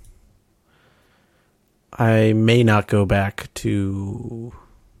 Cool. I may not go back to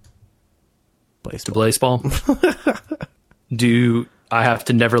Blaseball. Do I have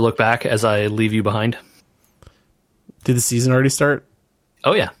to never look back as I leave you behind? Did the season already start?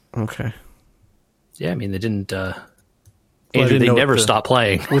 Oh, yeah. Okay. Yeah, I mean, they didn't... Andrew, they never stopped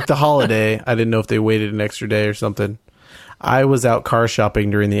playing. With the holiday, I didn't know if they waited an extra day or something. I was out car shopping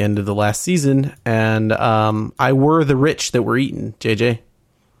during the end of the last season, and I were the rich that were eaten, JJ.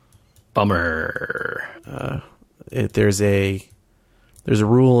 Bummer. There's a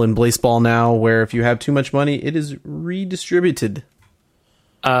rule in Blaseball now where if you have too much money, it is redistributed.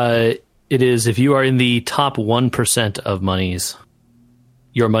 It is, if you are in the top 1% of monies,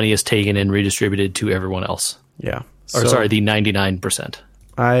 your money is taken and redistributed to everyone else. Yeah. Or sorry, the 99%.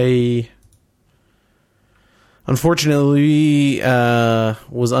 I unfortunately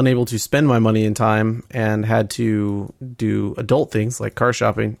was unable to spend my money in time and had to do adult things like car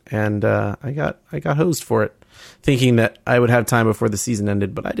shopping, and I got hosed for it, thinking that I would have time before the season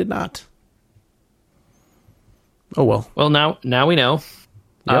ended, but I did not. Oh well. Well, now we know.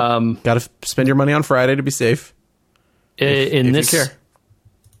 Yep. Got to spend your money on Friday to be safe. If you care.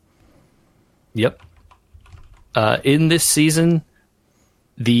 Yep. In this season,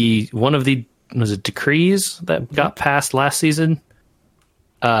 one of the decrees that got passed last season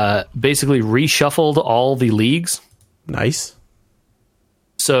basically reshuffled all the leagues. Nice.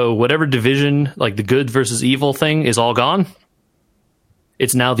 So whatever division, the good versus evil thing, is all gone.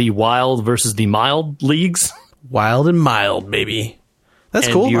 It's now the wild versus the mild leagues. Wild and mild, baby. That's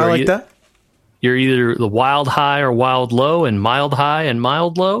cool. I like that. You're either the wild high or wild low, and mild high and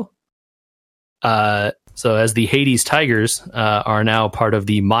mild low. So as the Hades Tigers are now part of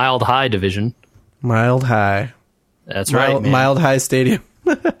the mild high division. Mild high. That's right, man. Mild high stadium.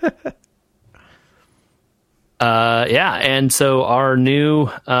 Yeah, and so our new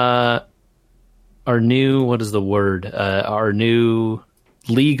what is the word? Our new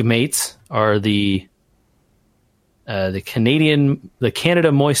league mates are the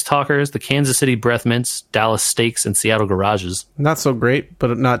Canada Moist Talkers, the Kansas City Breath Mints, Dallas Steaks, and Seattle Garages. Not so great,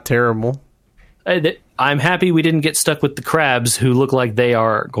 but not terrible. I'm happy we didn't get stuck with the Crabs, who look like they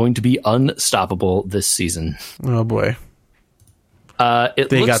are going to be unstoppable this season. Oh boy.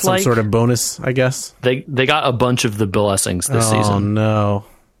 They got some sort of bonus, I guess. They got a bunch of the blessings this season. Oh no.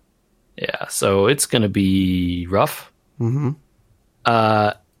 Yeah, so it's going to be rough. Mm-hmm.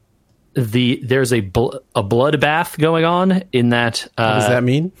 There's a bloodbath going on in that. What does that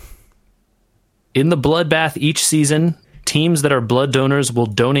mean? In the bloodbath each season, teams that are blood donors will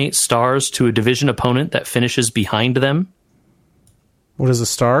donate stars to a division opponent that finishes behind them. What is a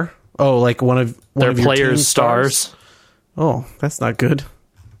star? Oh, like one of their your players' stars. Oh, that's not good.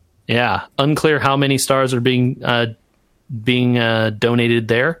 Yeah, unclear how many stars are being being donated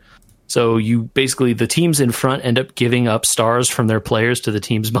there. So you basically, the teams in front end up giving up stars from their players to the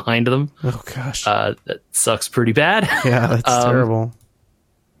teams behind them. Oh gosh, that sucks pretty bad. Yeah, that's terrible.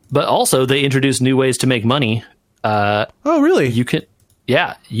 But also, they introduced new ways to make money. Oh, really? You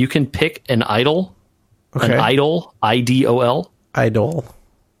can pick an idol, Okay. an idol, IDOL. Idol.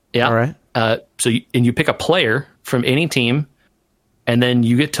 Yeah. All right. And you pick a player from any team, and then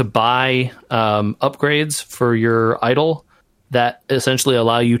you get to buy upgrades for your idol that essentially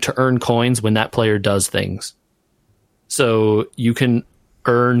allow you to earn coins when that player does things. So you can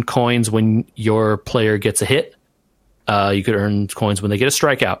earn coins when your player gets a hit. You could earn coins when they get a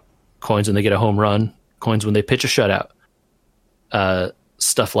strikeout, coins when they get a home run, coins when they pitch a shutout,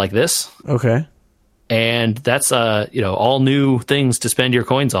 stuff like this. Okay. And that's all new things to spend your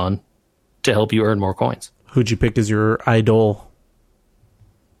coins on to help you earn more coins. Who'd you pick as your idol?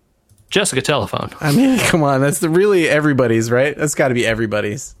 Jessica Telephone. I mean, come on, that's really everybody's, right? That's got to be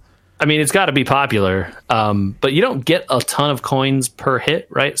everybody's. I mean, it's got to be popular, but you don't get a ton of coins per hit,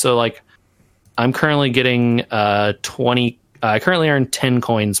 right? So, like, I'm currently getting 20. I currently earn 10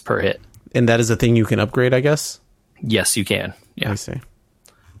 coins per hit. And that is a thing you can upgrade, I guess? Yes, you can. Yeah. I see.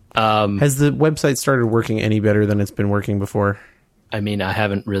 Has the website started working any better than it's been working before? I mean, I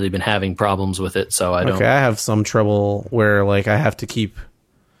haven't really been having problems with it, so I don't. Okay, I have some trouble where, like, I have to keep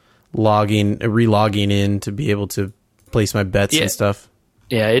re-logging in to be able to place my bets and stuff.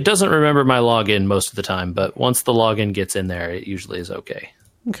 Yeah, it doesn't remember my login most of the time, but once the login gets in there, it usually is okay.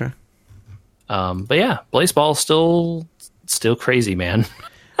 Okay. But yeah, Blaseball still crazy, man.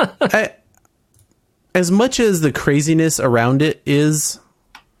 As much as the craziness around it is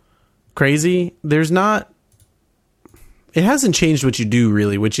crazy, it hasn't changed what you do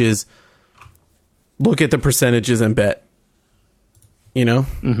really, which is look at the percentages and bet. You know?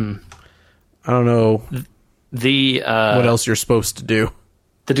 Mm-hmm. I don't know what else you're supposed to do.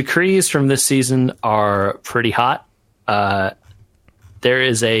 The decrees from this season are pretty hot. There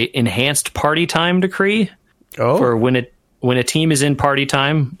is a enhanced party time decree for when a team is in party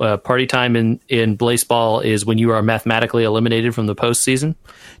time. Party time in Blaseball is when you are mathematically eliminated from the postseason.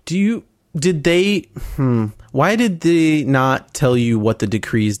 Why did they not tell you what the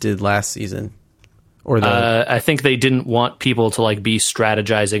decrees did last season? I think they didn't want people to be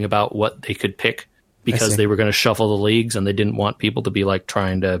strategizing about what they could pick because they were going to shuffle the leagues and they didn't want people to be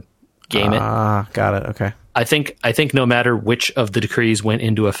trying to game it. Ah, got it. Okay. I think no matter which of the decrees went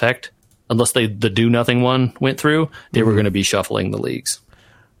into effect, unless the do nothing one went through, they were going to be shuffling the leagues.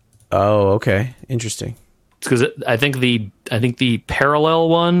 Oh, okay. Interesting. Because I think the parallel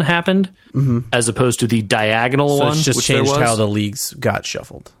one happened as opposed to the diagonal one. It's just changed how the leagues got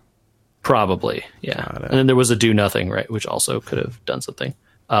shuffled. Probably, yeah. And then there was a do nothing, right, which also could have done something.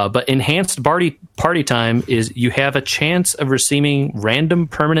 But enhanced party time is you have a chance of receiving random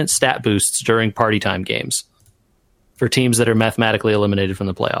permanent stat boosts during party time games for teams that are mathematically eliminated from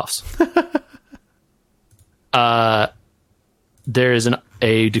the playoffs. There is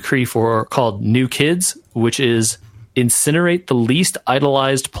a decree called New Kids, which is incinerate the least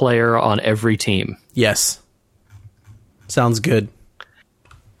idolized player on every team. Yes. Sounds good.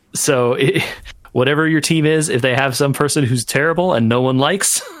 So whatever your team is, if they have some person who's terrible and no one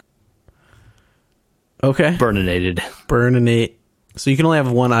likes, okay, burninate. So you can only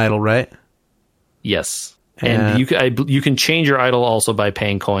have one idol, right? Yes, and you can change your idol also by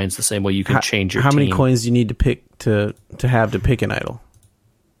paying coins. The same way you can change your. How team. many coins do you need to pick to pick an idol?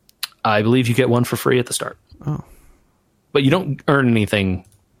 I believe you get one for free at the start. Oh, but you don't earn anything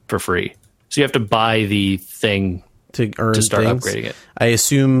for free, so you have to buy the thing. To start upgrading it. I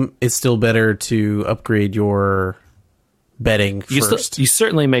assume it's still better to upgrade your betting first. You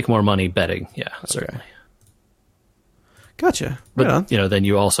certainly make more money betting. Yeah, certainly. Gotcha. But then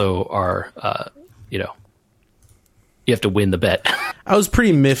you also are, you have to win the bet. I was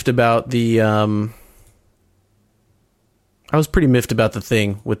pretty miffed about the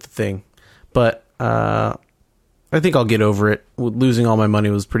thing, but I think I'll get over it. Losing all my money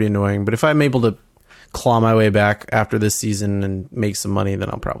was pretty annoying, but if I'm able to claw my way back after this season and make some money, then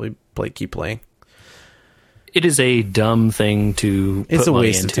I'll probably keep playing. It is a dumb thing to put money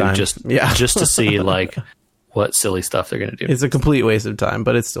waste into of time. just to see what silly stuff they're going to do. It's a complete waste of time,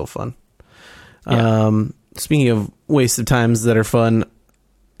 but it's still fun. Yeah. Speaking of waste of times that are fun,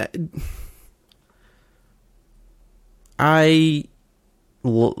 I'm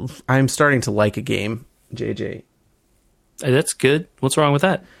starting to like a game, JJ. That's good. What's wrong with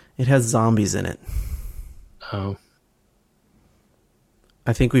that? It has zombies in it. Oh.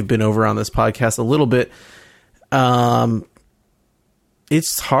 I think we've been over on this podcast a little bit.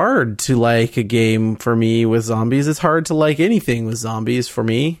 it's hard to like a game for me with zombies. It's hard to like anything with zombies for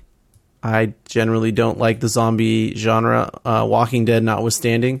me. I generally don't like the zombie genre, Walking Dead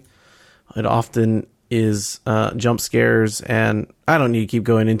notwithstanding. It often is jump scares, and I don't need to keep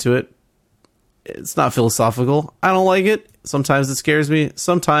going into it. It's not philosophical. I don't like it. Sometimes it scares me.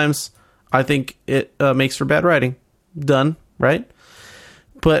 Sometimes I think it makes for bad writing. Done, right?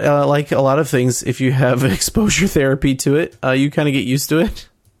 But like a lot of things, if you have exposure therapy to it, you kind of get used to it.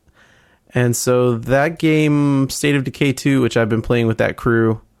 And so that game, State of Decay 2, which I've been playing with that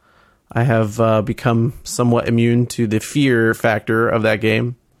crew, I have become somewhat immune to the fear factor of that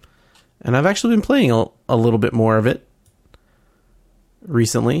game. And I've actually been playing a little bit more of it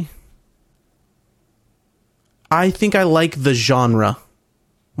recently. I think I like the genre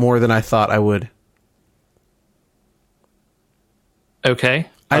more than I thought I would. Okay.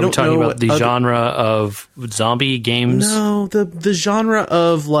 I don't talking know about the genre of zombie games. No, the genre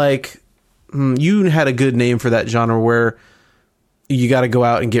of like you had a good name for that genre where you got to go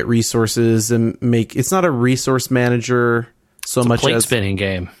out and get resources and make. It's not a resource manager so much plate as spinning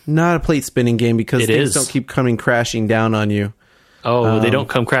game. Not a plate spinning game because things is. don't keep coming crashing down on you. Oh, they don't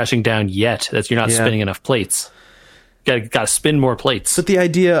come crashing down yet. That's you're not spinning enough plates. Got to spin more plates. But the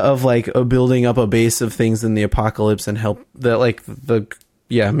idea of like building up a base of things in the apocalypse and help that like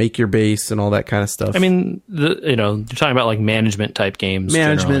make your base and all that kind of stuff. I mean, you're talking about like management type games.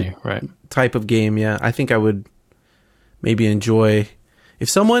 Management right? Type of game. Yeah, I think I would maybe enjoy if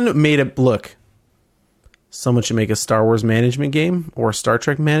someone made someone should make a Star Wars management game or a Star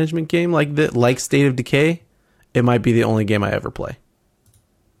Trek management game like State of Decay. It might be the only game I ever play.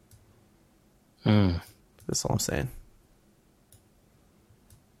 That's all I'm saying.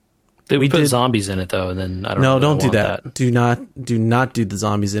 We put zombies in it though, and then I don't. No, really don't do want that. Do not do the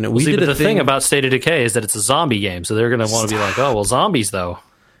zombies in it. But the thing about State of Decay is that it's a zombie game, so they're going to want to be like, oh, well, zombies though.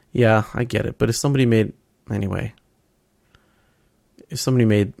 Yeah, I get it. But if somebody made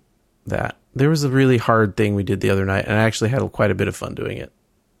that, there was a really hard thing we did the other night, and I actually had quite a bit of fun doing it.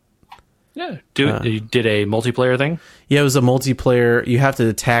 Yeah, you did a multiplayer thing. Yeah, it was a multiplayer. You have to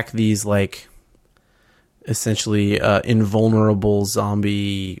attack these like essentially invulnerable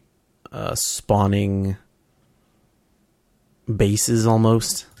zombie spawning bases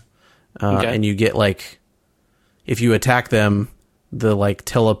almost, and you get like if you attack them, the like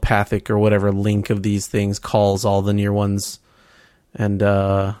telepathic or whatever link of these things calls all the near ones, and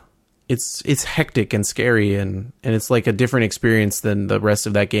it's hectic and scary, and it's like a different experience than the rest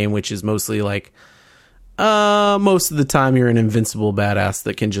of that game, which is mostly like most of the time you're an invincible badass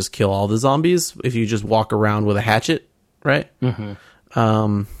that can just kill all the zombies if you just walk around with a hatchet, right?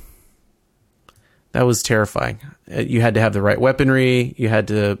 That was terrifying. You had to have the right weaponry. You had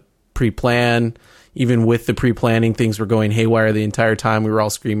to pre-plan. Even with the pre-planning, things were going haywire the entire time. We were all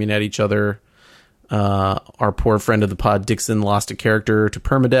screaming at each other. Our poor friend of the pod, Dixon, lost a character to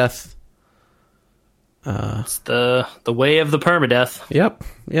permadeath. It's the way of the permadeath. Yep.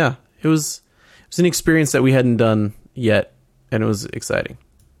 Yeah. It was an experience that we hadn't done yet, and it was exciting.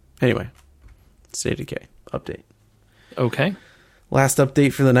 Anyway, State of Decay update. Okay. Last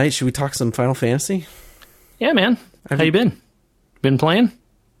update for the night. Should we talk some Final Fantasy? Yeah, man. How you been? Been playing?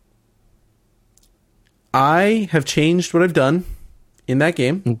 I have changed what I've done in that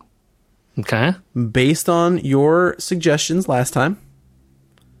game. Okay. Based on your suggestions last time.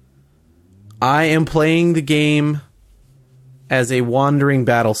 I am playing the game as a wandering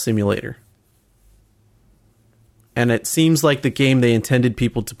battle simulator. And it seems like the game they intended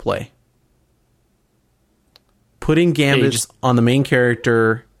people to play. Putting gambits on the main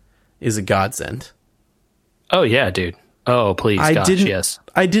character is a godsend. Oh, yeah, dude. Oh, please, yes.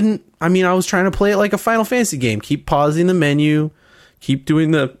 I was trying to play it like a Final Fantasy game. Keep pausing the menu. Keep doing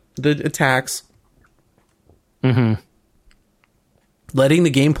the attacks. Mm-hmm. Letting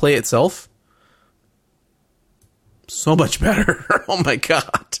the game play itself. So much better. Oh, my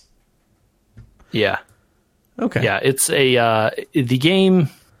God. Yeah. Okay. Yeah, it's the game...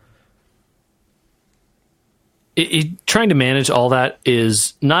 trying to manage all that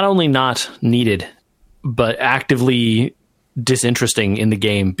is not only not needed, but actively disinteresting in the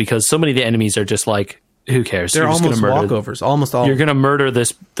game because so many of the enemies are just like, who cares? They're almost walkovers. Almost all. You're going to murder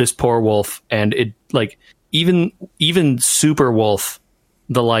this poor wolf, and it like even super wolf,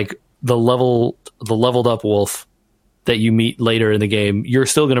 the leveled up wolf that you meet later in the game, you're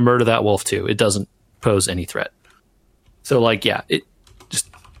still going to murder that wolf too. It doesn't pose any threat. So like, yeah,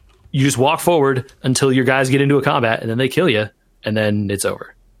 you just walk forward until your guys get into a combat, and then they kill you, and then it's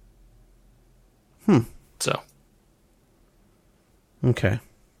over. So. Okay.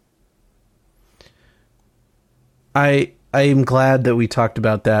 I I'm glad that we talked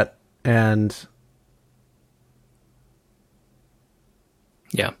about that, and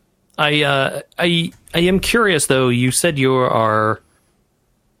yeah, I am curious though. You said you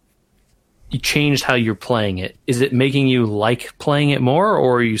changed how you're playing it. Is it making you like playing it more,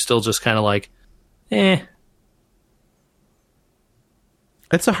 or are you still just kind of like, eh?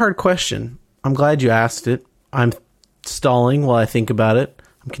 It's a hard question. I'm glad you asked it. I'm stalling while I think about it.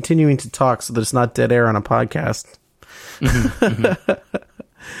 I'm continuing to talk so that it's not dead air on a podcast.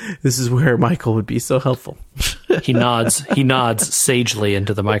 This is where Michael would be so helpful. He nods sagely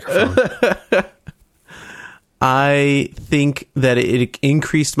into the microphone. I think that it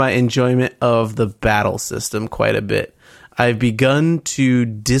increased my enjoyment of the battle system quite a bit. I've begun to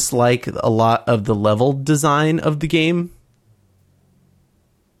dislike a lot of the level design of the game.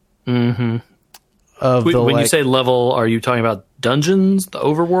 Mm-hmm. When you say level, are you talking about dungeons, the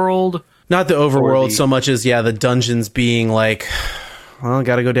overworld? Not the overworld so much as, the dungeons being like, well, I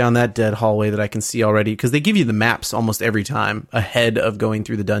got to go down that dead hallway that I can see already. Because they give you the maps almost every time ahead of going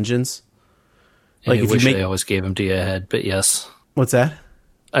through the dungeons. Like, I wish they always gave them to you ahead, but yes. What's that?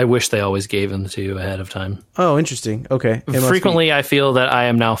 I wish they always gave them to you ahead of time. Oh, interesting. Okay. Frequently, I feel that I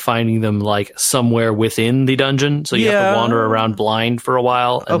am now finding them like somewhere within the dungeon, so you have to wander around blind for a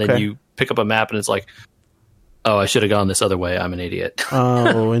while, and then you pick up a map, and it's like, oh, I should have gone this other way. I'm an idiot.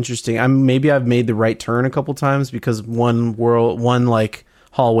 Oh, interesting. Maybe I've made the right turn a couple times because one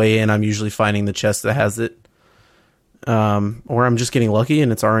hallway in, I'm usually finding the chest that has it. Or I'm just getting lucky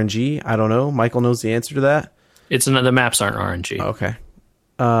and it's RNG. I don't know. Michael knows the answer to that. The maps aren't RNG. Okay.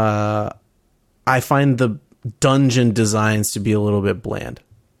 I find the dungeon designs to be a little bit bland.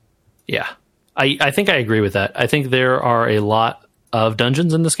 Yeah. I think I agree with that. I think there are a lot of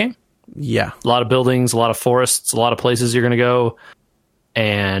dungeons in this game. Yeah. A lot of buildings, a lot of forests, a lot of places you're going to go.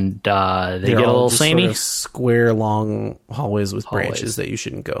 And they get a little samey. Sort of square, long hallways with branches that you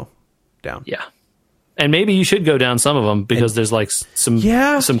shouldn't go down. Yeah. And maybe you should go down some of them because there's like some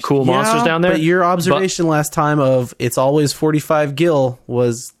cool monsters down there. But your observation last time of it's always 45 gil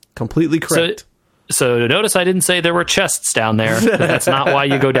was completely correct. So notice I didn't say there were chests down there. That's not why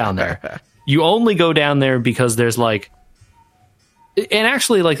you go down there. You only go down there because there's like... And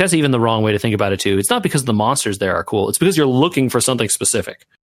actually, like, that's even the wrong way to think about it, too. It's not because the monsters there are cool. It's because you're looking for something specific.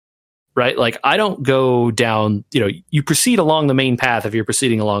 Right? Like, I don't go down... you proceed along the main path if you're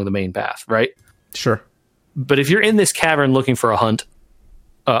proceeding along the main path, right? Sure. But if you're in this cavern looking for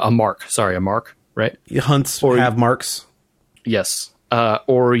a mark, right? Hunts have marks. Yes.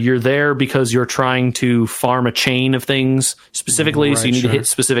 Or you're there because you're trying to farm a chain of things specifically, so you need to hit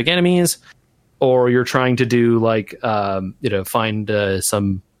specific enemies. Or you're trying to do like, find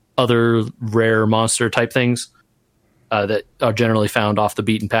some other rare monster type things that are generally found off the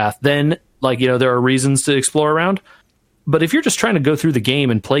beaten path. Then, there are reasons to explore around. But if you're just trying to go through the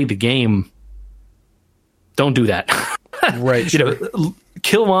game and play the game, don't do that. Right. Sure.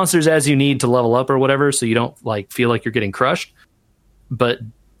 Kill monsters as you need to level up or whatever, so you don't feel like you're getting crushed. But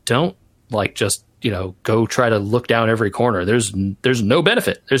don't just go try to look down every corner. There's no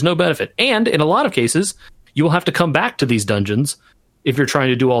benefit. There's no benefit. And in a lot of cases, you will have to come back to these dungeons if you're trying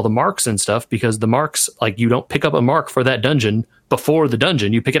to do all the marks and stuff, because the marks, you don't pick up a mark for that dungeon before the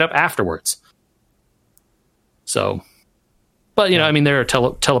dungeon. You pick it up afterwards. So, but, there are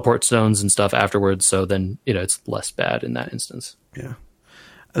teleport stones and stuff afterwards. So then, it's less bad in that instance. Yeah.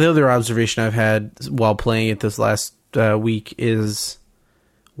 The other observation I've had while playing it this last week is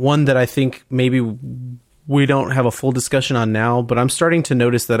one that I think maybe we don't have a full discussion on now, but I'm starting to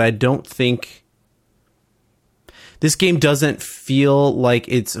notice that I don't think this game doesn't feel like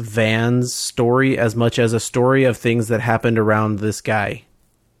it's Van's story as much as a story of things that happened around this guy.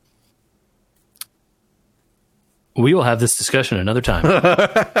 We will have this discussion another time.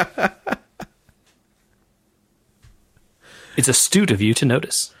 It's astute of you to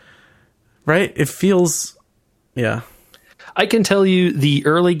notice. Right? It feels... Yeah. I can tell you the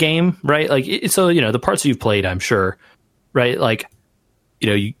early game, right? The parts you've played, I'm sure, right?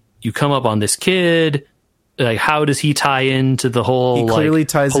 You come up on this kid. How does he tie into the whole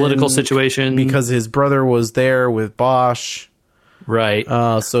ties political situation? Because his brother was there with Bosch. Right.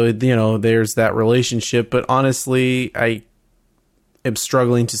 So, there's that relationship. But honestly, I am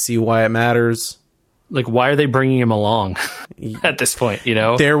struggling to see why it matters. Why are they bringing him along at this point,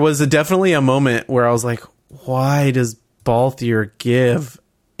 There was definitely a moment where I was like, why does Balthier give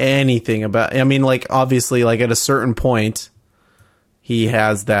anything about... obviously, at a certain point, he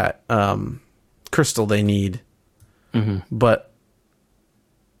has that crystal they need. Mm-hmm. But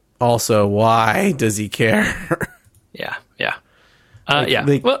also, why does he care? Yeah.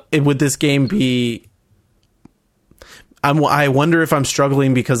 Would this game be... I wonder if I'm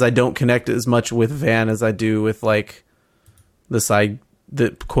struggling because I don't connect as much with Van as I do with like the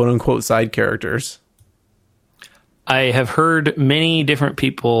quote unquote side characters. I have heard many different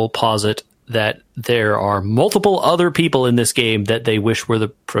people posit that there are multiple other people in this game that they wish were the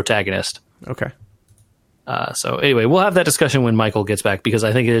protagonist. Okay. So anyway, we'll have that discussion when Michael gets back, because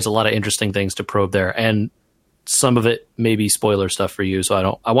I think there's a lot of interesting things to probe there, and some of it may be spoiler stuff for you.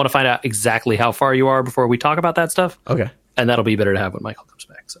 So I want to find out exactly how far you are before we talk about that stuff. Okay. And that'll be better to have when Michael comes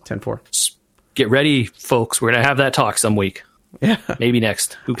back. So 10-4. Get ready, folks. We're going to have that talk some week. Yeah. Maybe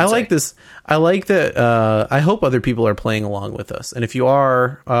next. I like this. I like that. I hope other people are playing along with us. And if you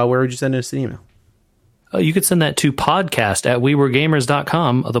are, where would you send us an email? You could send that to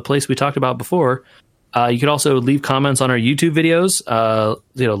podcast@weweregamers.com, the place we talked about before. You could also leave comments on our YouTube videos.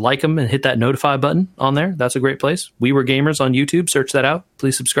 Like them and hit that notify button on there. That's a great place. We Were Gamers on YouTube. Search that out.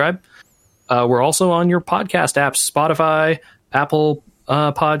 Please subscribe. We're also on your podcast apps: Spotify, Apple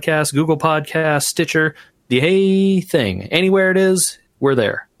Podcasts, Google Podcasts, Stitcher, the thing. Anywhere it is, we're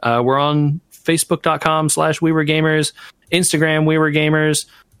there. We're on Facebook.com/WeWereGamers, Instagram We Were Gamers,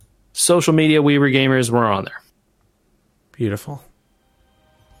 social media We Were Gamers. We're on there. Beautiful.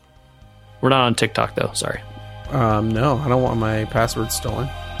 We're not on TikTok though. Sorry. No, I don't want my password stolen.